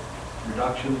or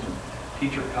reductions and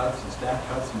teacher cuts and staff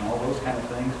cuts and all those kind of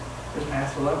things is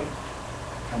pass the levy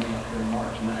coming up here in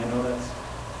March. And I know that's,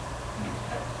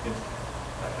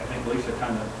 I think Lisa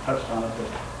kind of touched on it,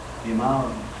 that the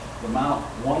amount,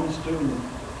 one student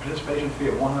participation fee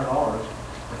of $100 or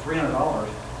 $300,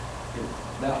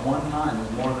 that one time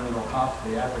is more than it'll cost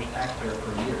the average taxpayer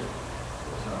per year.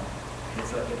 So it's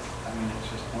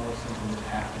just one of those things we just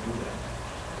have to do that.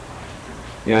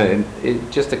 Yeah, and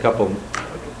just a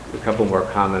couple more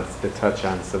comments to touch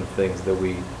on some things that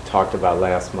we talked about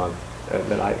last month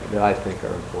that I think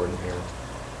are important here.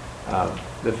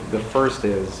 The first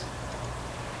is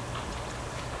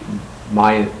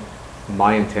my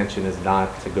intention is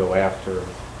not to go after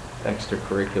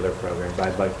extracurricular programs.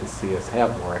 I'd like to see us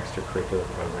have more extracurricular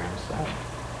programs.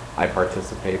 I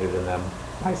participated in them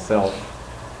myself,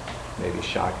 maybe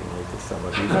shockingly to some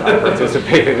of you, but I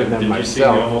participated in them myself. Did you see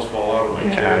me almost fall out of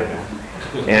my chair?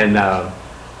 And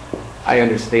I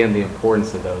understand the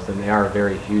importance of those, and they are a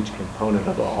very huge component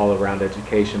of all-around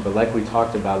education. But like we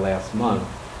talked about last month,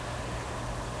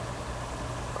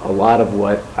 a lot of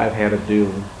what I've had to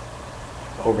do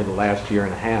over the last year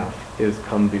and a half is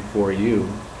come before you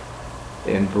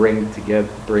and bring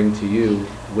to you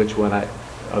which one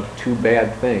of two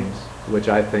bad things, which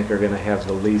I think are going to have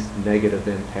the least negative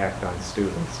impact on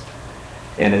students.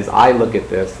 And as I look at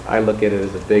this, I look at it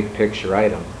as a big picture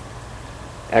item.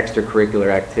 Extracurricular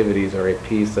activities are a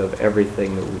piece of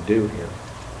everything that we do here.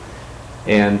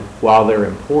 And while they're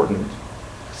important,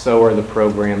 so are the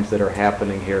programs that are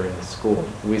happening here in the school.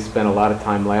 We spent a lot of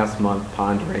time last month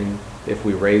pondering, if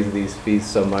we raise these fees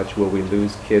so much, will we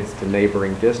lose kids to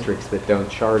neighboring districts that don't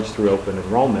charge through open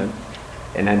enrollment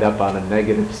and end up on a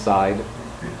negative side,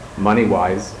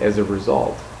 money-wise, as a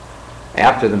result?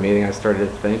 After the meeting, I started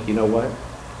to think, you know what?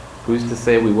 Who's to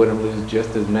say we wouldn't lose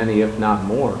just as many, if not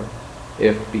more,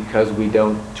 if because we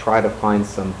don't try to find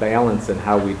some balance in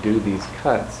how we do these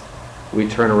cuts, we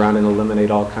turn around and eliminate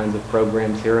all kinds of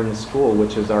programs here in the school,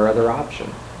 which is our other option.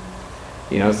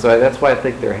 You know, so that's why I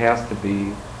think there has to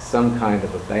be some kind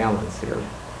of a balance here.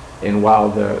 And while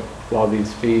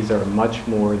these fees are much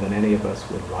more than any of us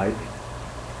would like,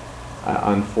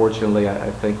 unfortunately, I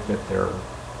think that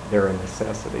they're a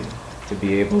necessity to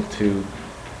be able to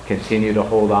continue to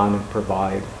hold on and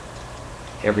provide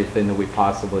everything that we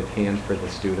possibly can for the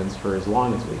students for as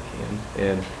long as we can.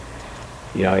 And,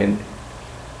 you know, and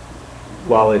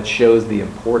while it shows the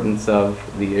importance of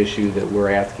the issue that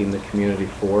we're asking the community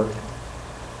for,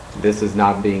 this is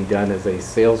not being done as a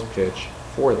sales pitch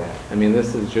for that. I mean,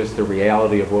 this is just the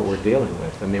reality of what we're dealing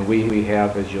with. I mean, we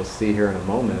have, as you'll see here in a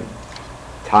moment,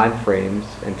 time frames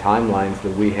and timelines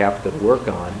that we have to work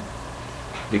on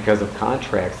because of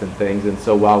contracts and things. And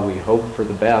so while we hope for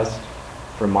the best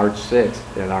for March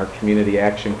 6th, and our Community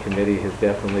Action Committee has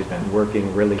definitely been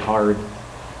working really hard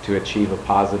to achieve a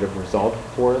positive result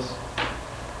for us,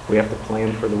 we have to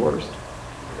plan for the worst.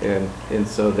 And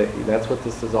so that's what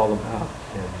this is all about,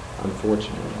 and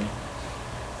unfortunately.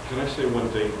 Can I say one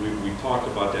thing? We talked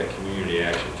about that Community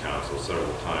Action Council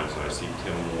several times, and I see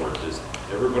Tim Moore. Does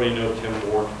everybody know Tim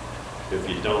Moore? If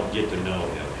you don't, get to know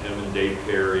him. Him and Dave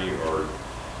Perry are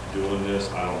doing this.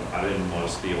 I didn't want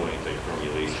to steal anything from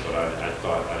you, Lisa, but I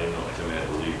thought, I didn't know if Tim had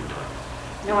to leave or not.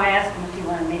 No, I asked him if he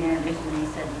wanted me to introduce him, and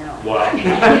he said no. Well,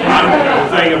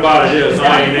 the thing about it is,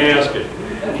 I ain't asking.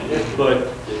 But,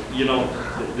 you know,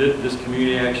 this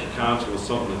Community Action Council is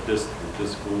something that this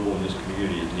school and this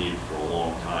community has needed for a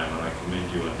long time, and I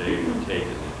commend you and Dave for taking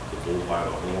the bull by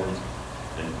the horns.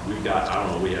 And we've got, I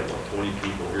don't know, we had like 20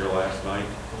 people here last night.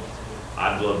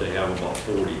 I'd love to have about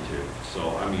 42.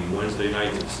 So, I mean, Wednesday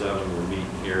nights at 7, we're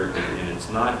meeting here, and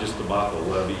it's not just about the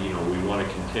levy. You know, we want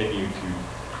to continue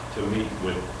to meet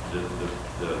with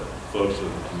the folks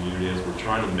of the community as we're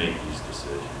trying to make these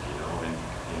decisions, you know. And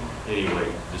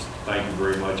anyway, just thank you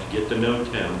very much. Get to know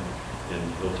Tim,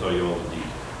 and he'll tell you all the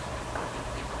details.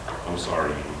 I'm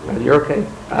sorry. You're okay.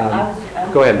 I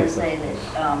was Go ahead, going to Lisa. say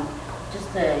that,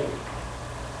 just to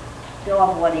go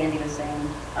off of what Andy was saying,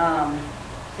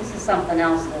 this is something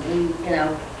else that we, you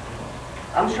know,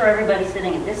 I'm sure everybody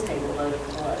sitting at this table voted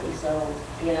for the levy, so,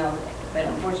 you know, but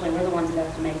unfortunately, we're the ones that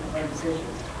have to make the hard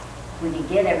decisions. We could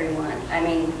get everyone. I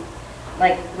mean,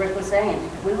 like Rick was saying,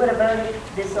 if we would have voted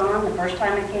this on the first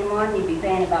time it came on, you'd be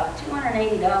paying about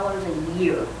 $280 a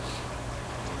year.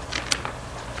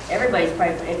 Everybody's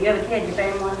probably, if you have a kid, you're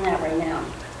paying more than that right now.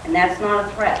 And that's not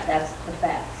a threat, that's the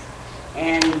facts.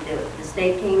 And the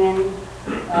state came in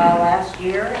last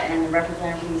year, and the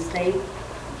representative from the state,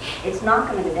 it's not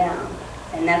going to go down.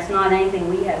 And that's not anything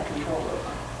we have control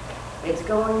over. It's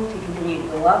going to continue to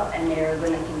go up, and they're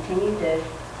going to continue to,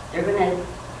 they're going to,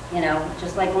 you know,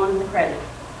 just like on the credit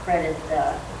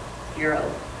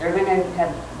bureau, they're going to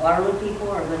have, Waterloo people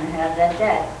are going to have that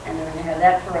debt, and they're going to have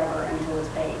that forever until it's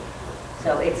paid.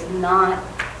 So it's not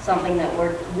something that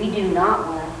we do not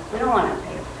want to, we don't want to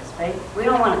pay to participate. We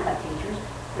don't want to cut teachers.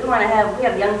 We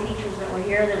have young teachers that were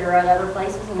here that are at other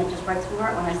places, and it just breaks my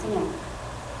heart when I see them.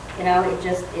 You know, it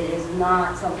is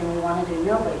not something we want to do.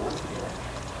 Nobody wants to do it.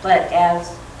 But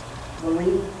when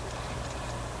we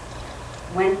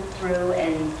went through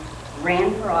and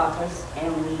ran for office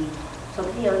and we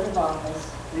took the oath of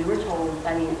office, we were told,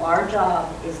 I mean, our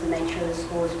job is to make sure the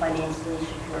school is financially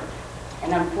secure.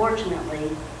 And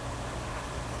unfortunately,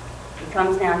 it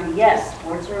comes down to, yes,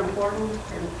 sports are important.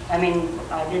 I mean,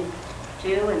 I did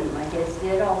too, and my kids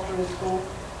did all through school,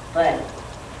 but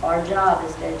our job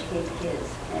is to educate the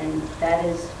kids, and that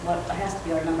is what has to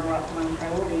be our number one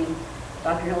priority. And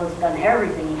Dr. Hill has done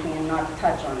everything he can not to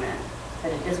touch on that.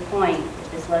 But at this point,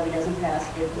 if this levy doesn't pass,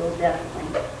 it will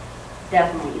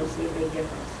definitely, you'll see a big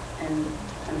difference. And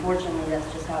unfortunately,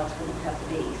 that's just how it's going to have to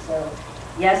be. So,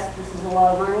 yes, this is a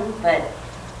lot of money, but,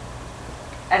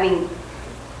 I mean,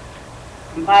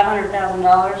 from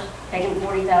 $500,000 taking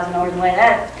 $40,000 away,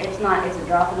 it's a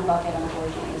drop in the bucket,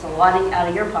 unfortunately. It's a lot out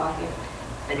of your pocket,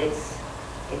 but it's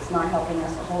not helping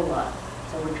us a whole lot.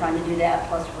 So we're trying to do that,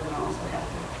 plus we're going to also have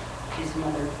to do some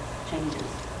other changes.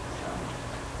 So.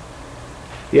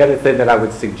 The other thing that I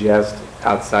would suggest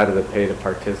outside of the pay to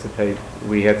participate,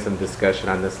 we had some discussion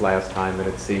on this last time and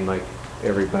it seemed like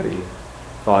everybody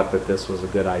thought that this was a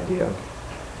good idea.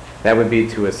 That would be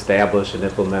to establish and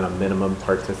implement a minimum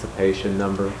participation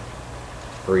number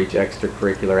for each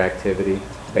extracurricular activity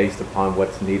based upon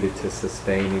what's needed to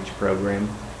sustain each program.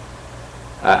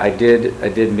 I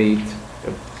did meet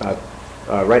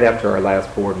right after our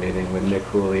last board meeting with Nick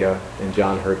Julia and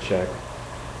John Herchek,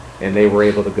 and they were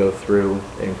able to go through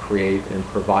and create and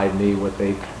provide me what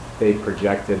they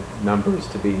projected numbers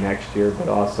to be next year, but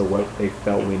also what they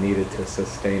felt we needed to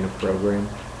sustain a program.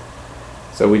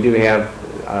 So we do have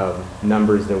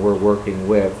numbers that we're working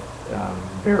with,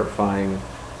 verifying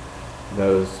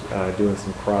those, doing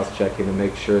some cross-checking to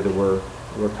make sure that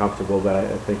we're comfortable, but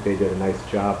I think they did a nice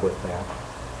job with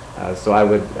that. So I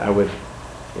would,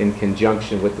 in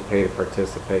conjunction with the pay to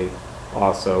participate,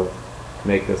 also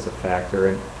make this a factor.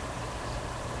 And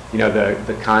you know,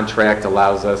 the contract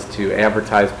allows us to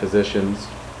advertise positions,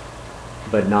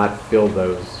 but not fill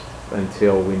those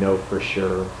until we know for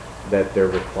sure that they're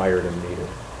required and needed.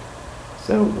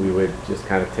 So we would just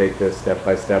kind of take this step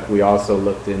by step. We also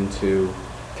looked into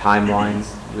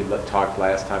timelines. We talked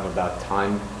last time about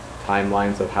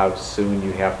timelines of how soon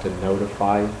you have to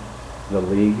notify the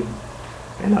league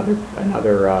and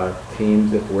other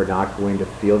teams if we're not going to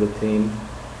field a team.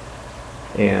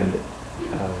 And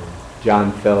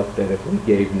John felt that if we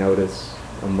gave notice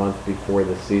a month before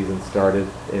the season started,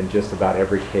 in just about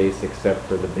every case except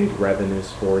for the big revenue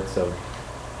sports of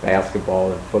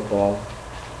basketball and football,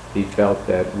 he felt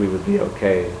that we would be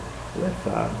okay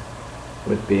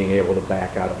with being able to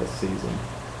back out of the season.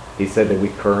 He said that we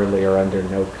currently are under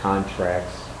no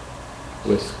contracts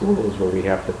with schools where we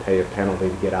have to pay a penalty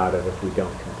to get out of if we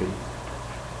don't compete.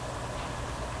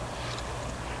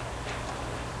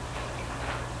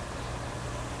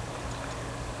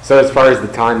 So as far as the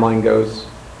timeline goes,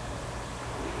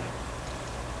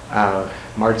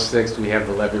 March 6th we have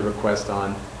the levy request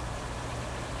on.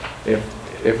 If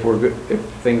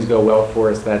things go well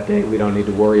for us that day, we don't need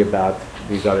to worry about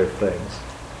these other things.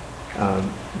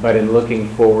 But in looking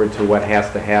forward to what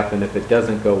has to happen if it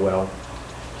doesn't go well,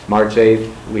 March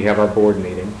 8th we have our board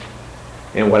meeting.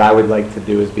 And what I would like to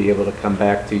do is be able to come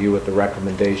back to you with a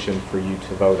recommendation for you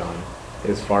to vote on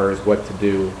as far as what to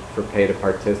do for pay to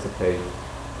participate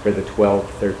for the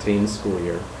 12-13 school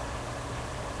year.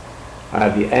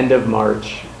 The end of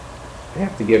March, I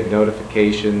have to give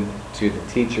notification to the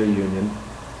teacher union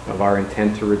of our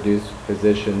intent to reduce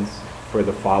positions for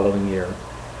the following year.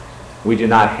 We do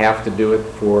not have to do it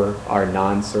for our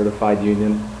non-certified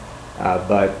union,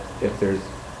 but if there's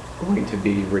going to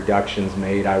be reductions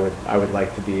made, I would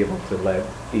like to be able to let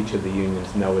each of the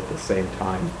unions know at the same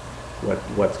time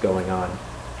what's going on.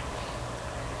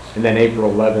 And then April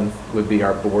 11th would be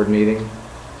our board meeting,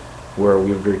 where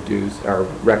we would reduce or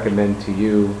recommend to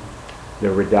you the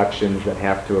reductions that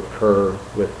have to occur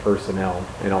with personnel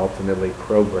and ultimately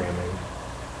programming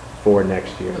for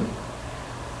next year.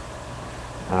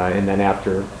 And then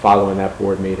following that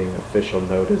board meeting, official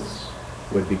notice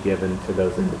would be given to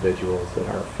those individuals that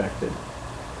are affected.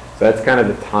 So that's kind of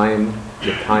the time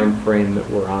frame that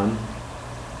we're on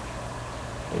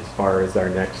as far as our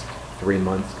next 3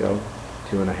 months go.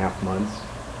 2.5 months.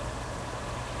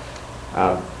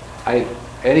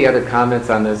 Any other comments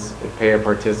on this pay or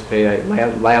participate?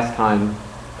 Last time,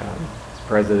 as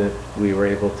president, we were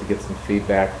able to get some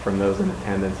feedback from those in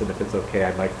attendance, and if it's okay,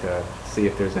 I'd like to see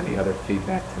if there's any other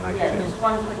feedback tonight. Yeah, too. just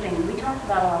one quick thing. We talked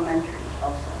about elementary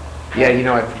also. Yeah, you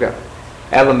know, I forgot.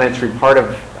 Elementary,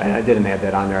 I didn't add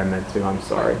that on there, I meant to, I'm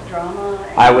sorry. Drama.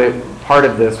 Part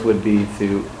of this would be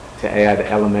to add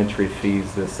elementary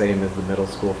fees the same as the middle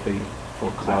school fee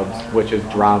for clubs, which is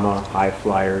drama, high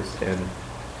flyers,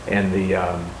 and the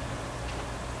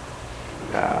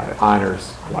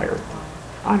honors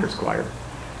choir.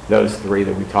 Those three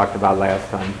that we talked about last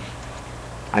time.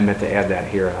 I meant to add that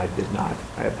here and I did not.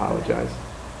 I apologize.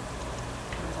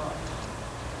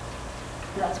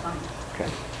 That's fine.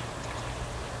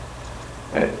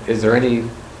 Okay. Is there any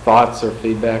thoughts or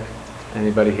feedback?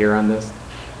 Anybody here on this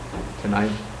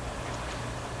tonight?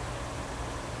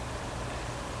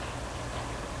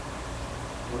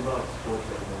 What about sports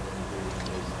that we're going to do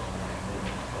based on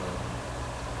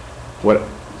What?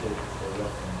 the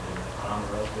wrestling, the arm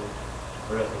wrestle,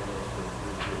 wrestling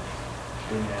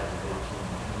didn't have a big team.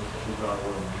 We thought it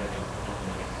wasn't many.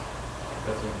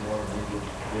 That's more than we did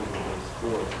with the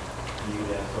sport. you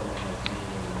could have someone like me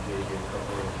and JJ a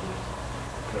couple of years.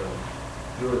 So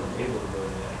who are able to go to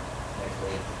that next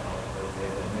level of college, but if they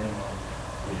have that minimum,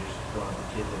 we just throwing the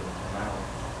kids that will come out,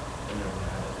 they're never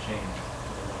gonna have a chance to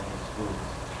go to the schools.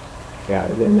 Yeah,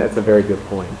 and that's a very good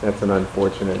point. That's an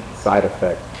unfortunate side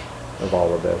effect of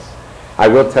all of this. I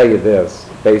will tell you this,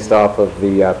 based off of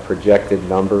the projected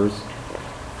numbers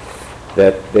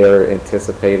that they're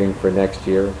anticipating for next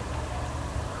year,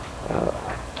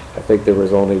 I think there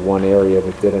was only one area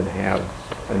that didn't have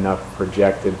enough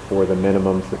projected for the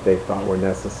minimums that they thought were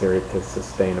necessary to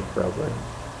sustain a program.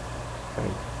 Okay?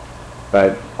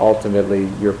 But ultimately,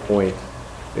 your point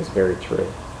is very true,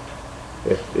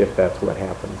 if that's what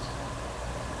happens.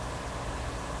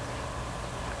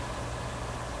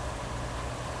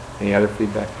 Any other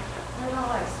feedback? What about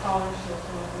like scholarships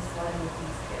and what the sliding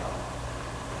fee scale?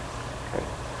 Okay.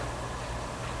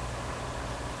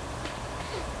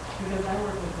 Because I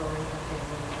work with low income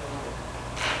families and like,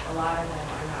 a lot of them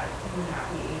are not, would not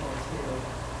be able to,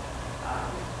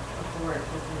 afford $1,500.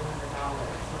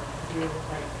 So if you're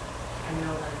like, I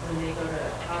know like when they go to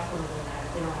hospitals and that,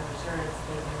 if they don't have insurance,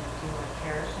 they can do like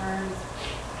care insurance,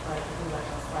 but do like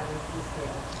a sliding fee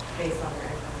scale based on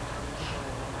their income and how many people are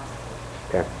in the hospital.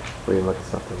 Yeah, we can look at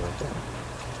something like that.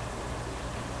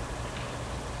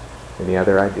 Any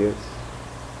other ideas?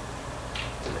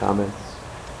 Comments?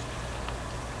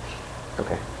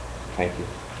 Okay, thank you.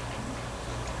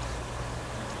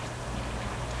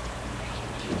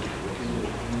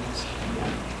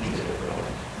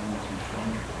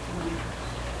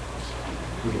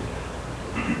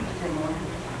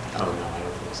 Oh, no, I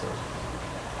don't think so.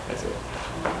 That's it.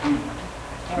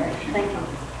 All right, thank you.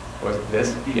 Was it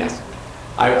this? Yes.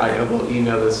 I will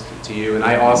email this to you, and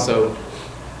I also,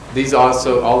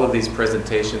 all of these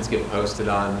presentations get posted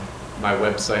on my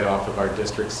website off of our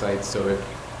district site, so if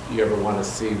you ever want to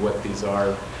see what these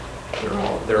are, they're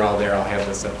all there. I'll have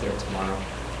this up there tomorrow.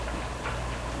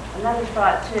 Another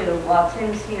thought too, while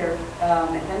Tim's here,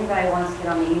 if anybody wants to get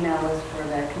on the email list for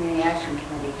the Community Action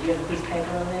Committee, do you have a piece of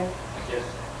paper over there? Yes.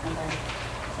 Okay.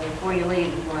 So before you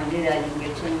leave, if you want to do that, you can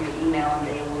get Tim your email and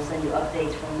they will send you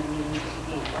updates from the meetings if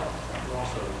you can't go. We're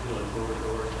also doing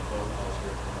door-to-door and phone calls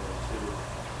here coming up too.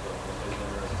 So if anybody's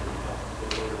interested in helping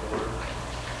go door-to-door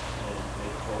and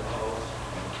make phone calls,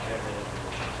 I have that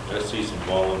information. I see some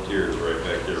volunteers right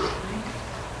back there.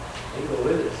 They go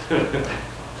with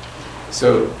us.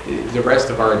 So the rest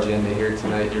of our agenda here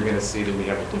tonight, you're going to see that we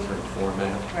have a different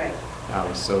format. Right.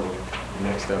 So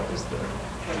next up is the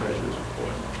treasurer's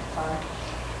report.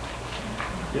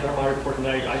 Yeah, on my report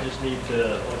tonight, I just need to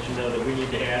let you know that we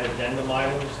need to add addendum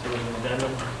items. There was an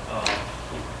addendum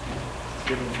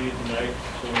given to you tonight,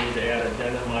 so we need to add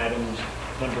addendum items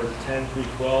number 10 through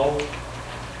 12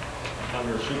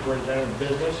 under superintendent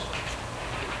business,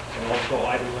 and also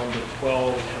item number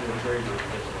 12 under treasurer's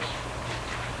business.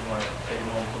 If you want to take a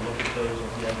moment to look at those,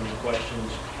 if you have any questions,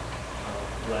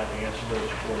 glad to answer those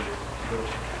for you.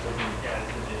 Those will be added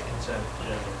to the consent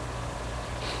agenda.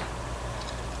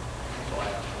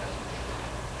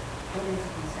 What is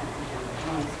the consent agenda?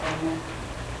 Can you explain that?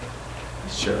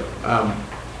 Sure.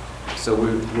 So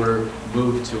we're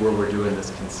moved to where we're doing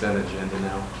this consent agenda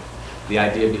now. The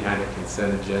idea behind a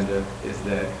consent agenda is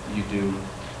that you do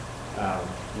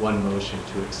one motion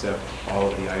to accept all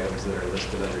of the items that are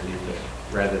listed underneath it,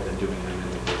 rather than doing them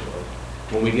individually.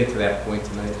 When we get to that point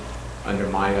tonight, under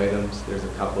my items, there's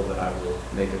a couple that I will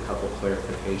make a couple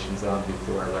clarifications on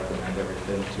before I recommend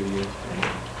everything to you. And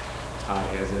if Todd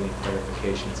has any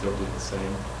clarifications, he'll do the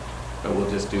same. But we'll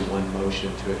just do one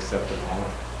motion to accept them all.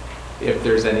 If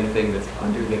there's anything that's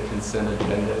under the consent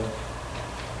agenda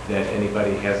that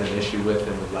anybody has an issue with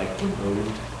and would like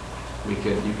removed, you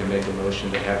can make a motion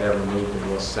to have that removed, and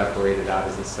we'll separate it out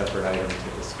as a separate item to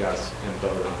discuss and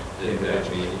vote on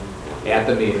individually. At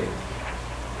the meeting.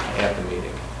 At the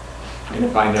meeting. And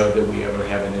if I know that we ever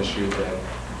have an issue that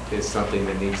is something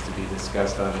that needs to be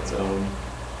discussed on its own,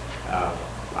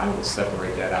 I will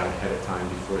separate that out ahead of time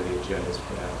before the agenda is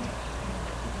put out.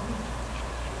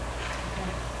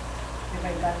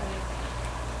 Everybody got that?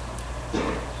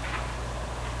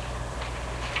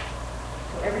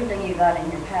 So everything you got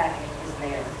in your packet is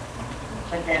there,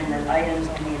 but then the items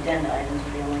on the agenda items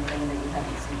are the only thing that you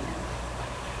haven't seen yet.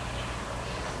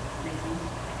 Make sense?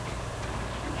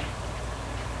 Okay.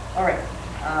 All right.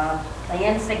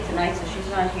 Diane's sick tonight, so she's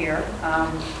not here.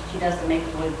 She does the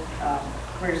Maplewood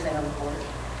Career Center report.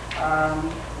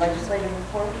 Legislative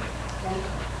report, Ken?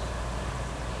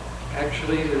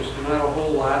 Actually, there's not a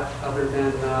whole lot other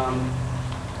than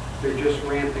they're just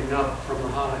ramping up from the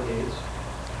holidays.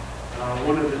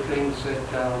 One of the things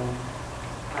that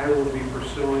I will be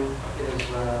pursuing is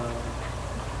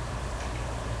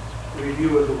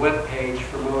review of the webpage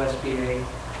from OSBA,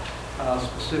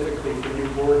 specifically for new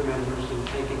board members and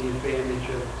taking advantage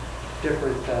of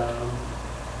different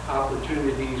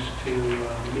opportunities to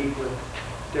meet with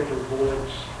different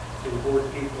boards and board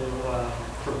people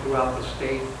from throughout the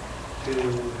state to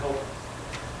help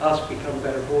us become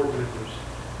better board members.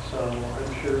 So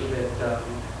I'm sure that,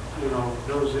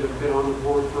 those that have been on the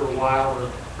board for a while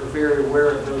are very aware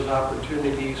of those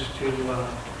opportunities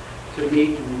to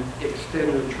meet and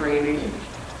extend their training.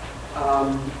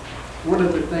 One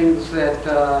of the things that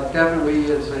definitely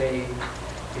is a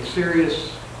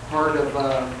serious part of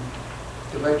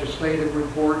the legislative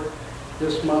report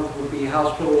this month would be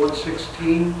House Bill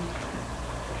 116.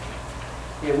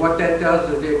 And what that does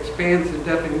is it expands the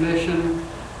definition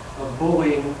of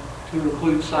bullying to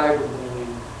include cyberbullying.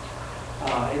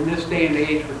 In this day and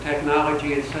age where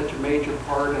technology is such a major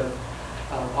part of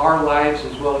our lives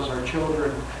as well as our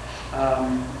children,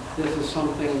 this is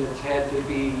something that's had to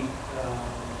be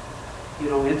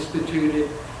instituted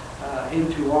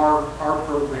into our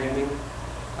programming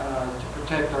to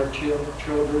protect our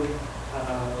children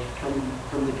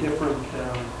from the different,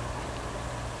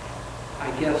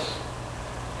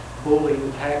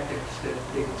 bullying tactics that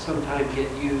sometimes get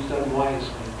used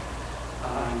unwisely.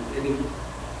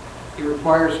 It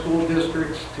requires school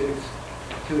districts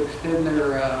to extend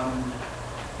their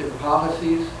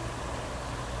policies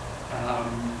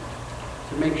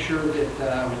to make sure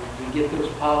that we get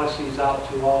those policies out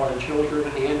to all our children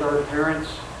and our parents.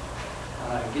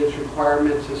 It gives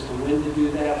requirements as to when to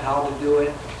do that, how to do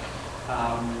it.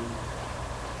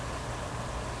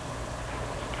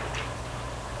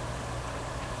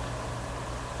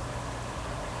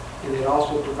 And it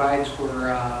also provides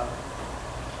for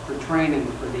training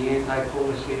for the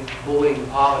anti-bullying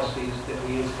policies that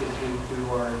we institute through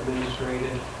our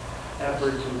administrative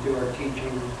efforts and through our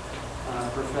teaching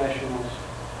professionals.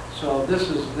 So this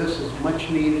is much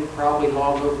needed, probably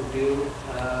long overdue.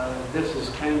 This is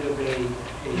kind of a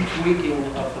tweaking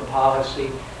of the policy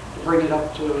to bring it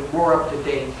up to more up to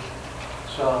date.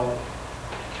 So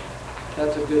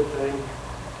that's a good thing.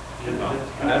 And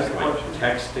that's like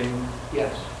texting,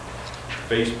 Yes,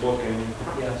 Facebooking,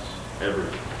 yes.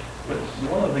 everything. But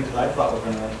one of the things that I thought was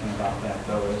interesting about that,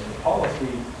 though, is the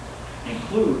policy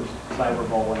includes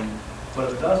cyberbullying, but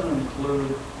it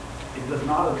does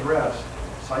not address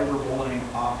cyberbullying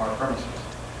off our premises.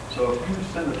 So if you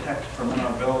send a text from in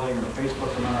our building or Facebook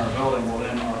from in our building, well,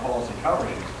 then our policy covers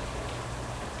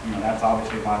you. That's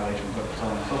obviously a violation, but so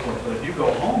on and so forth. But if you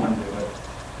go home and do it,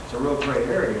 it's a real gray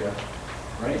area,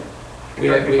 right? We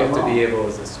have to be able,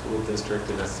 as a school district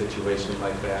in a situation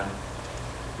like that,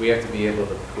 we have to be able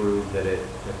to prove that it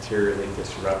materially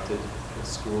disrupted the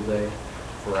school day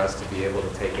for us to be able to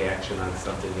take action on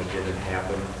something that didn't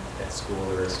happen at school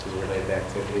or a school-related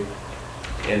activity.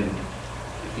 And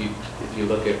if you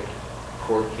look at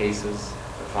court cases,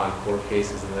 upon court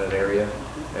cases in that area,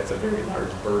 that's a very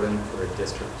large burden for a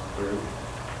district group.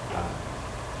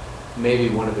 Maybe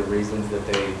one of the reasons that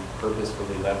they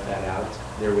purposefully left that out,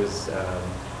 there was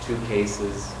 2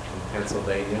 cases in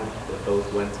Pennsylvania that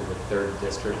both went to the 3rd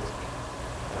District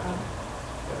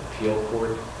Appeal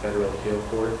Court, Federal Appeal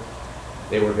Court.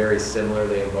 They were very similar.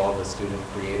 They involved a student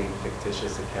creating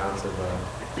fictitious accounts of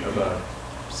a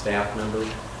staff member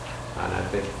on, I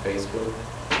think, Facebook.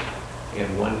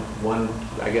 And one,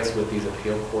 I guess with these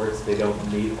appeal courts, they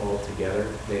don't meet all together.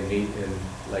 They meet in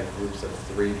like groups of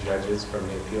 3 judges from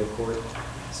the appeal court.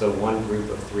 So one group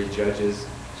of 3 judges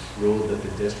ruled that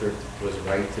the district was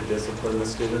right to discipline the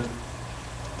student.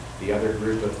 The other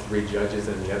group of 3 judges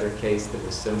in the other case that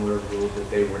was similar ruled that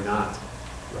they were not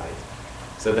right.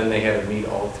 So then they had to meet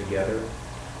all together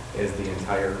as the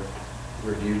entire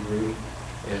review group,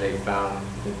 and they found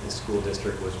that the school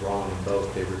district was wrong in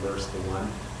both. They reversed the one,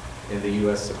 and the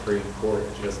U.S. Supreme Court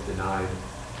just denied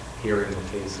hearing the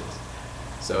cases.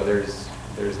 So there's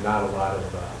not a lot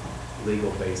of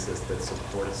legal basis that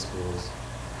supports schools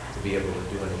to be able to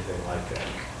do anything like that.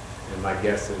 And my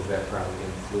guess is that probably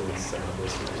influenced some of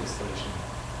this legislation.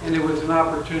 And it was an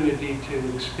opportunity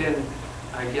to extend,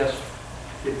 I guess,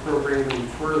 the programming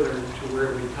further to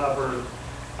where we cover,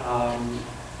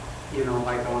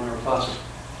 like on our bus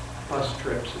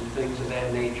trips and things of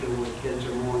that nature, where kids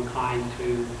are more inclined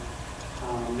to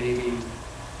maybe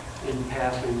in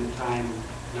passing the time,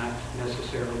 not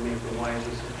necessarily make the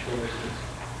wisest of choices.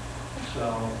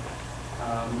 So,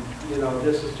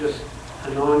 this is just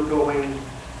an ongoing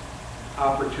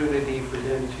opportunity for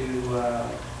them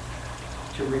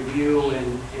to review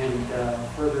and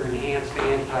further enhance the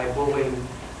anti-bullying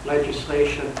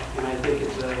legislation. And I think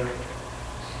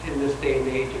in this day and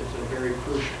age, it's a very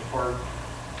crucial part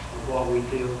of what we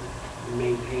do. and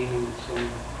maintaining some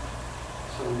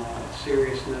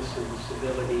seriousness and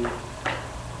civility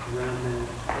around the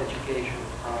educational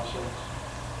process.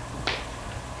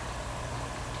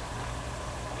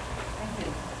 Thank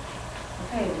you.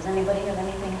 Okay, does anybody have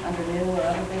anything under new or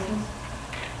other business?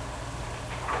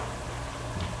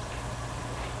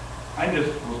 I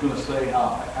just was going to say,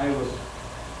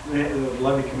 the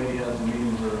levy committee has the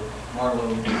meetings, or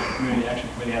Waterloo Community Action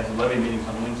Committee has the levy meetings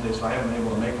on Wednesday, so I haven't been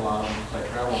able to make a lot of them because I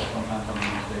travel sometimes on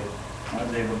Wednesday. I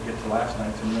was able to get to last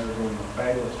night's, and they're doing a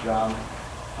fabulous job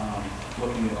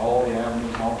looking at all the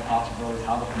avenues, all the possibilities,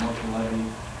 how to promote the levy,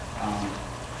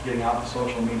 getting out to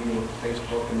social media with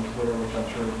Facebook and Twitter, which I'm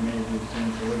sure many of you have seen,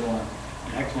 so they're doing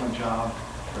an excellent job.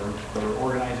 They're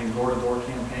organizing door-to-door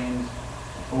campaigns,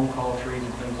 phone call trees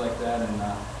and things like that, and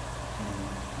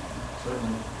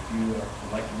certainly if you would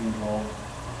like to be involved,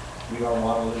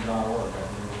 wearewaterloo.org, I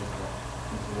believe is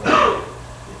the website.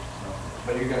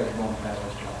 But you guys are doing a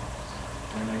fabulous job.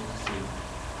 Very nice to see.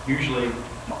 Usually,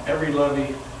 every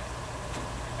levy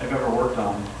I've ever worked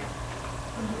on,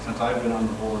 since I've been on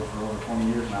the board for over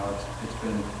 20 years now, it's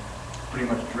been pretty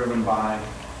much driven by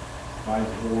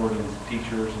the board and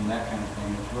teachers and that kind of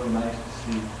thing. It's really nice to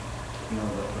see,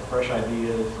 the fresh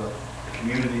ideas, the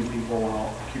community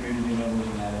people, community members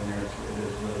and that in there. It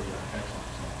is really excellent.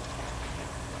 So,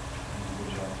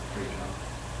 good job, great job.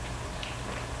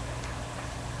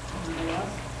 Anybody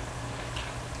else?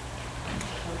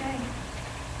 Okay.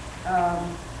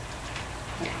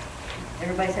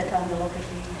 Everybody's had time to look at the,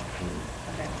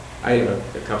 okay. I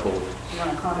have a couple, You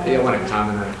want to comment? I want to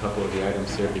comment on a couple of the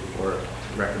items here before I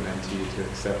recommend to you to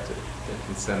accept the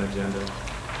consent agenda.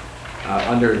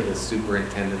 Under the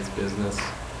superintendent's business,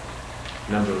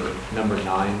 number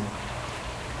 9,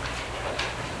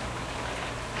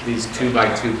 these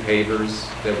 2x2 pavers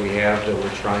that we have that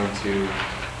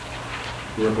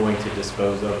we're going to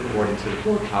dispose of according to the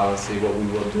board policy. What we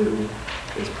will do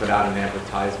is put out an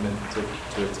advertisement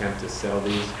to attempt to sell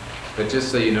these. But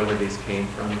just so you know where these came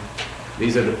from,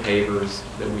 these are the pavers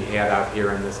that we had out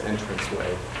here in this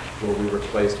entranceway where we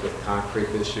replaced with concrete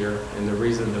this year. And the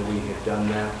reason that we had done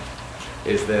that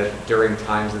is that during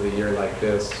times of the year like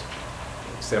this,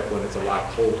 except when it's a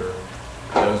lot colder,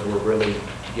 those were really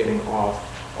getting off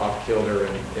kilter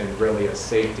and really a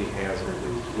safety hazard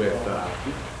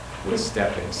with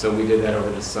stepping. So we did that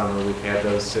over the summer. We've had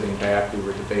those sitting back. We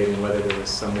were debating whether there was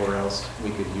somewhere else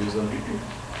we could use them,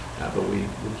 but we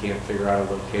can't figure out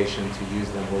a location to use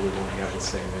them where we won't have the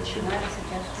same issue. Can I have a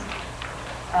suggestion?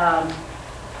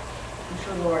 I'm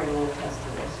sure Lori will attest to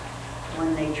this.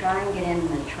 When they try and get in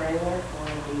the trailer for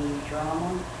the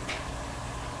drama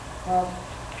club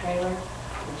trailer,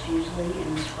 it's usually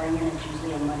in the spring and it's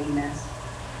usually a muddy mess.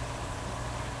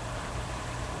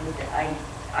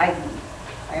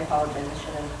 I apologize, I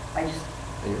should have, Are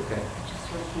you okay? it just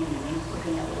sort of came to me,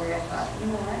 looking at Lori, I thought, you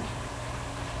know what?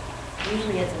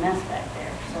 Usually it's a mess back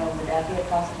there, so would that be a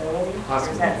possibility? Or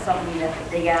is that something you have to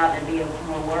dig out and be a little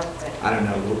more work? But I don't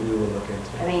know. We will look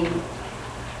into it. I mean,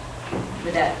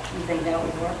 you think that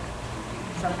would work?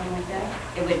 Something like that?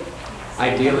 It would.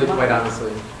 Ideally, quite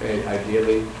honestly,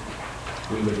 ideally,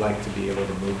 we would like to be able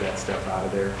to move that stuff out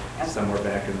of there, somewhere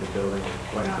back in the building, and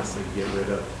quite honestly, get rid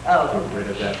of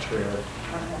that trailer.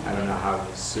 Okay. I don't know how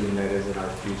soon that is in our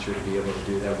future to be able to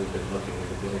do that. We've been looking at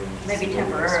the building. to Maybe see what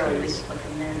temporarily we space. could put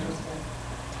them there just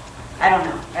to, I don't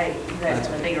know. You guys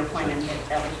have a bigger plan, but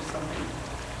that was just something.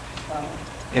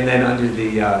 And then under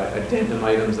the addendum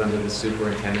items under the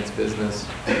superintendent's business,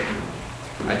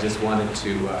 I just wanted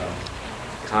to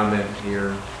comment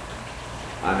here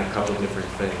on a couple different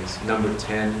things. Number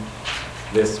 10,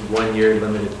 this one-year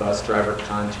limited bus driver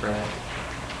contract.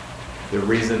 The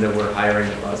reason that we're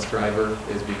hiring a bus driver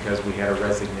is because we had a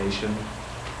resignation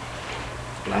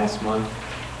last month.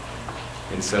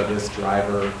 And so this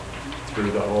driver,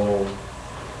 through the whole,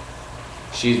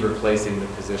 she's replacing the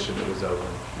position that was open.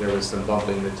 There was some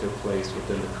bumping that took place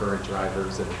within the current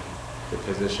drivers, and the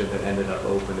position that ended up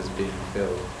open is being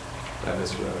filled by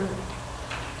Ms. Roder.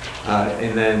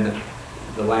 And then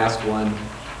the last one,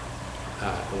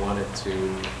 I wanted to,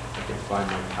 I can find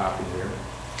my copy here.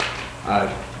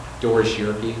 Doris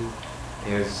Yerke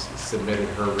has submitted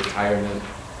her retirement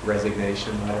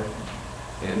resignation letter.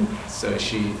 And so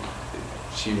she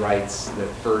writes that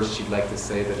first she'd like to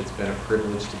say that it's been a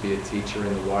privilege to be a teacher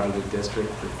in the Waterloo District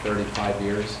for 35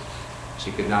 years.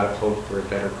 She could not have hoped for a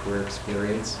better career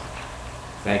experience.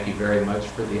 Thank you very much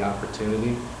for the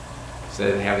opportunity.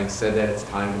 So having said that, it's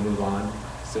time to move on.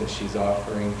 So she's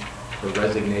offering her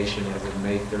resignation as of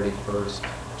May 31st,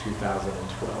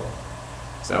 2012.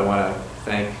 So I want to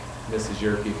thank Mrs.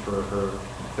 Yerke for her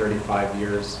 35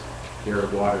 years here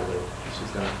at Waterloo.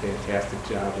 She's done a fantastic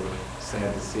job. We're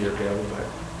sad to see her go, but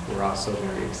we're also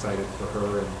very excited for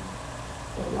her and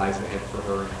what lies ahead for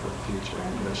her and for the future. I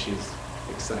know she's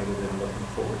excited and looking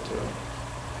forward to it.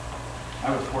 I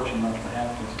was fortunate enough to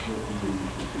have this with the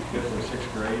fifth or sixth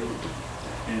grade,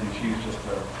 and she's just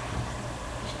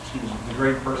she was the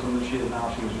great person that she is now.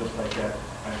 She was just like that.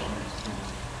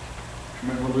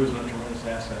 We're losing a tremendous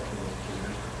asset to the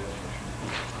district.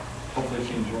 Hopefully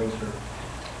she enjoys her.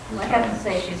 I have to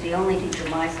say, she's the only teacher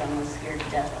my son was scared to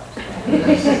death of, so.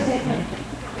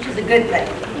 Which is a good thing.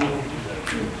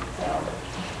 So,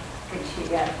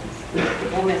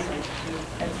 but we'll miss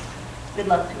her. Good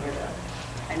luck to her, though.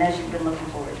 I know she's been looking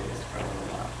forward to this for a little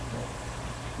while.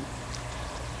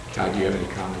 Todd, do you have any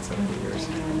comments on yours?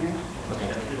 Anything in there?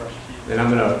 Okay. Then I'm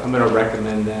gonna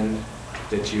recommend then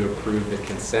that you approve the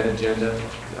consent agenda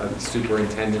of the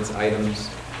superintendent's items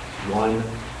 1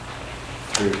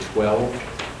 through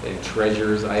 12 and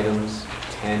treasurer's items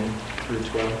 10 through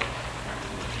 12.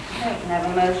 Okay, can I have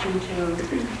a motion to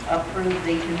approve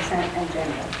the consent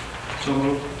agenda? So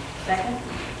moved. Second?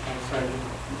 Second.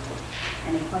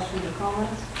 Any questions or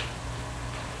comments?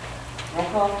 Roll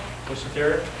call? Mr.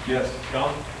 Terry? Yes.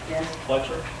 Gump? Yes.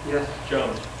 Fletcher? Yes.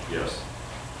 Jones? Yes.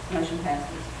 Motion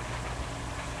passes.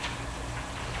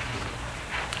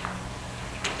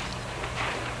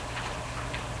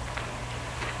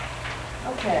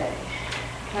 Okay.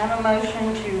 Can I have a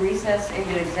motion to recess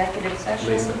into executive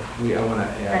session? Lisa, I want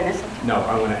to Did I miss add, something? no,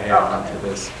 I want to add Oh, on okay. to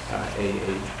this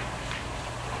A8.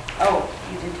 Oh,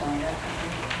 you did tell me that.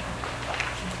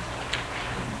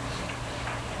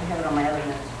 I have it on my other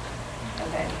notes.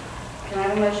 Okay. Can I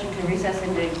have a motion to recess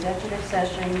into executive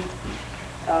session?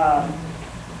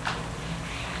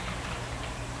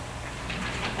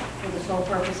 For the sole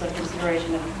purpose of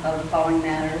consideration of the following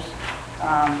matters.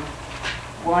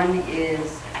 One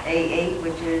is A8,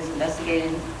 which is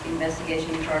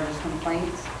investigation charges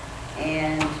complaints,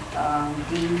 and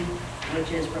D,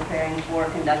 which is preparing for,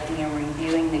 conducting, and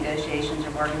reviewing negotiations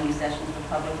or bargaining sessions with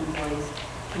public employees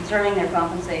concerning their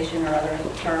compensation or other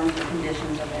terms or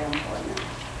conditions of their employment.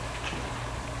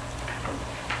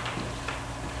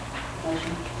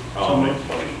 Motion? I'll make the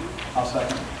motion. I'll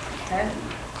second. Okay.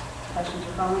 Questions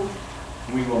or comments?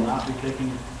 We will not be taking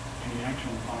any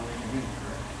action upon reconvening,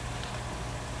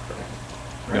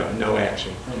 correct? No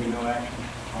action. There'll be no action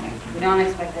on We reconvening. don't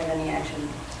expect to have any action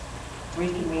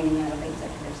reconvening out of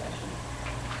executive session.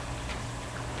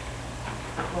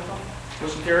 Roll call?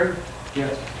 Mr. Terry?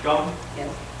 Yes. Gump?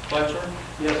 Yes. Fletcher?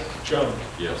 Yes. Jones?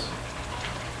 Yes.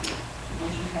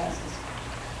 Motion passes.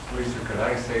 Lisa, could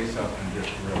I say something just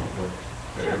real quick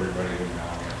to everybody in the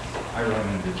audience? I run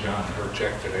into John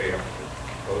Hercheck today up at the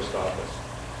post office.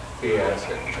 He asked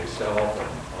if myself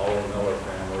and all the Miller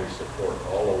family support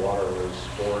all the Waterloo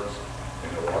sports in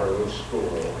the Waterloo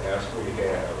school as we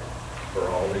have for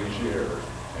all these years.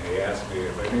 And he asked me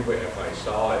if I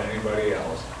saw anybody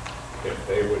else, if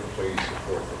they would please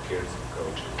support the kids and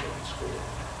coaches in the school.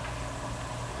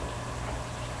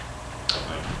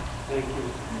 Thank you.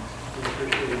 We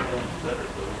appreciate that.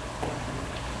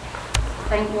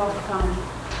 Thank you all for coming.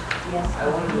 Yes. I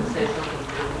wanted to say something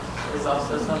too. It's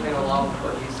also something along with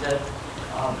what you said.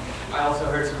 I also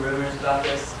heard some rumors about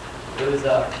this. It was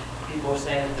people were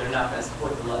saying that they're not going to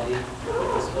support the levy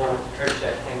with this whole church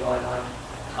check thing going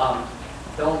on.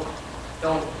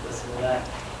 Don't listen to that.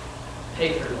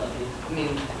 Pay for the levy. I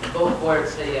mean, both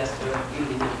boards say yes to it. You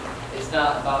need it. It's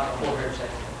not about the whole church check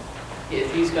thing.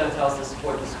 If he's going to tell us to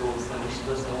support the schools, then we should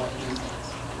listen to what he says.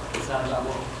 It's not about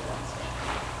what he wants.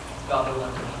 It's about the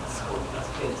levy, the school, that's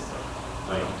kids.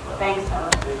 Thanks,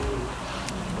 Tyler.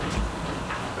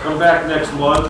 Come back next month.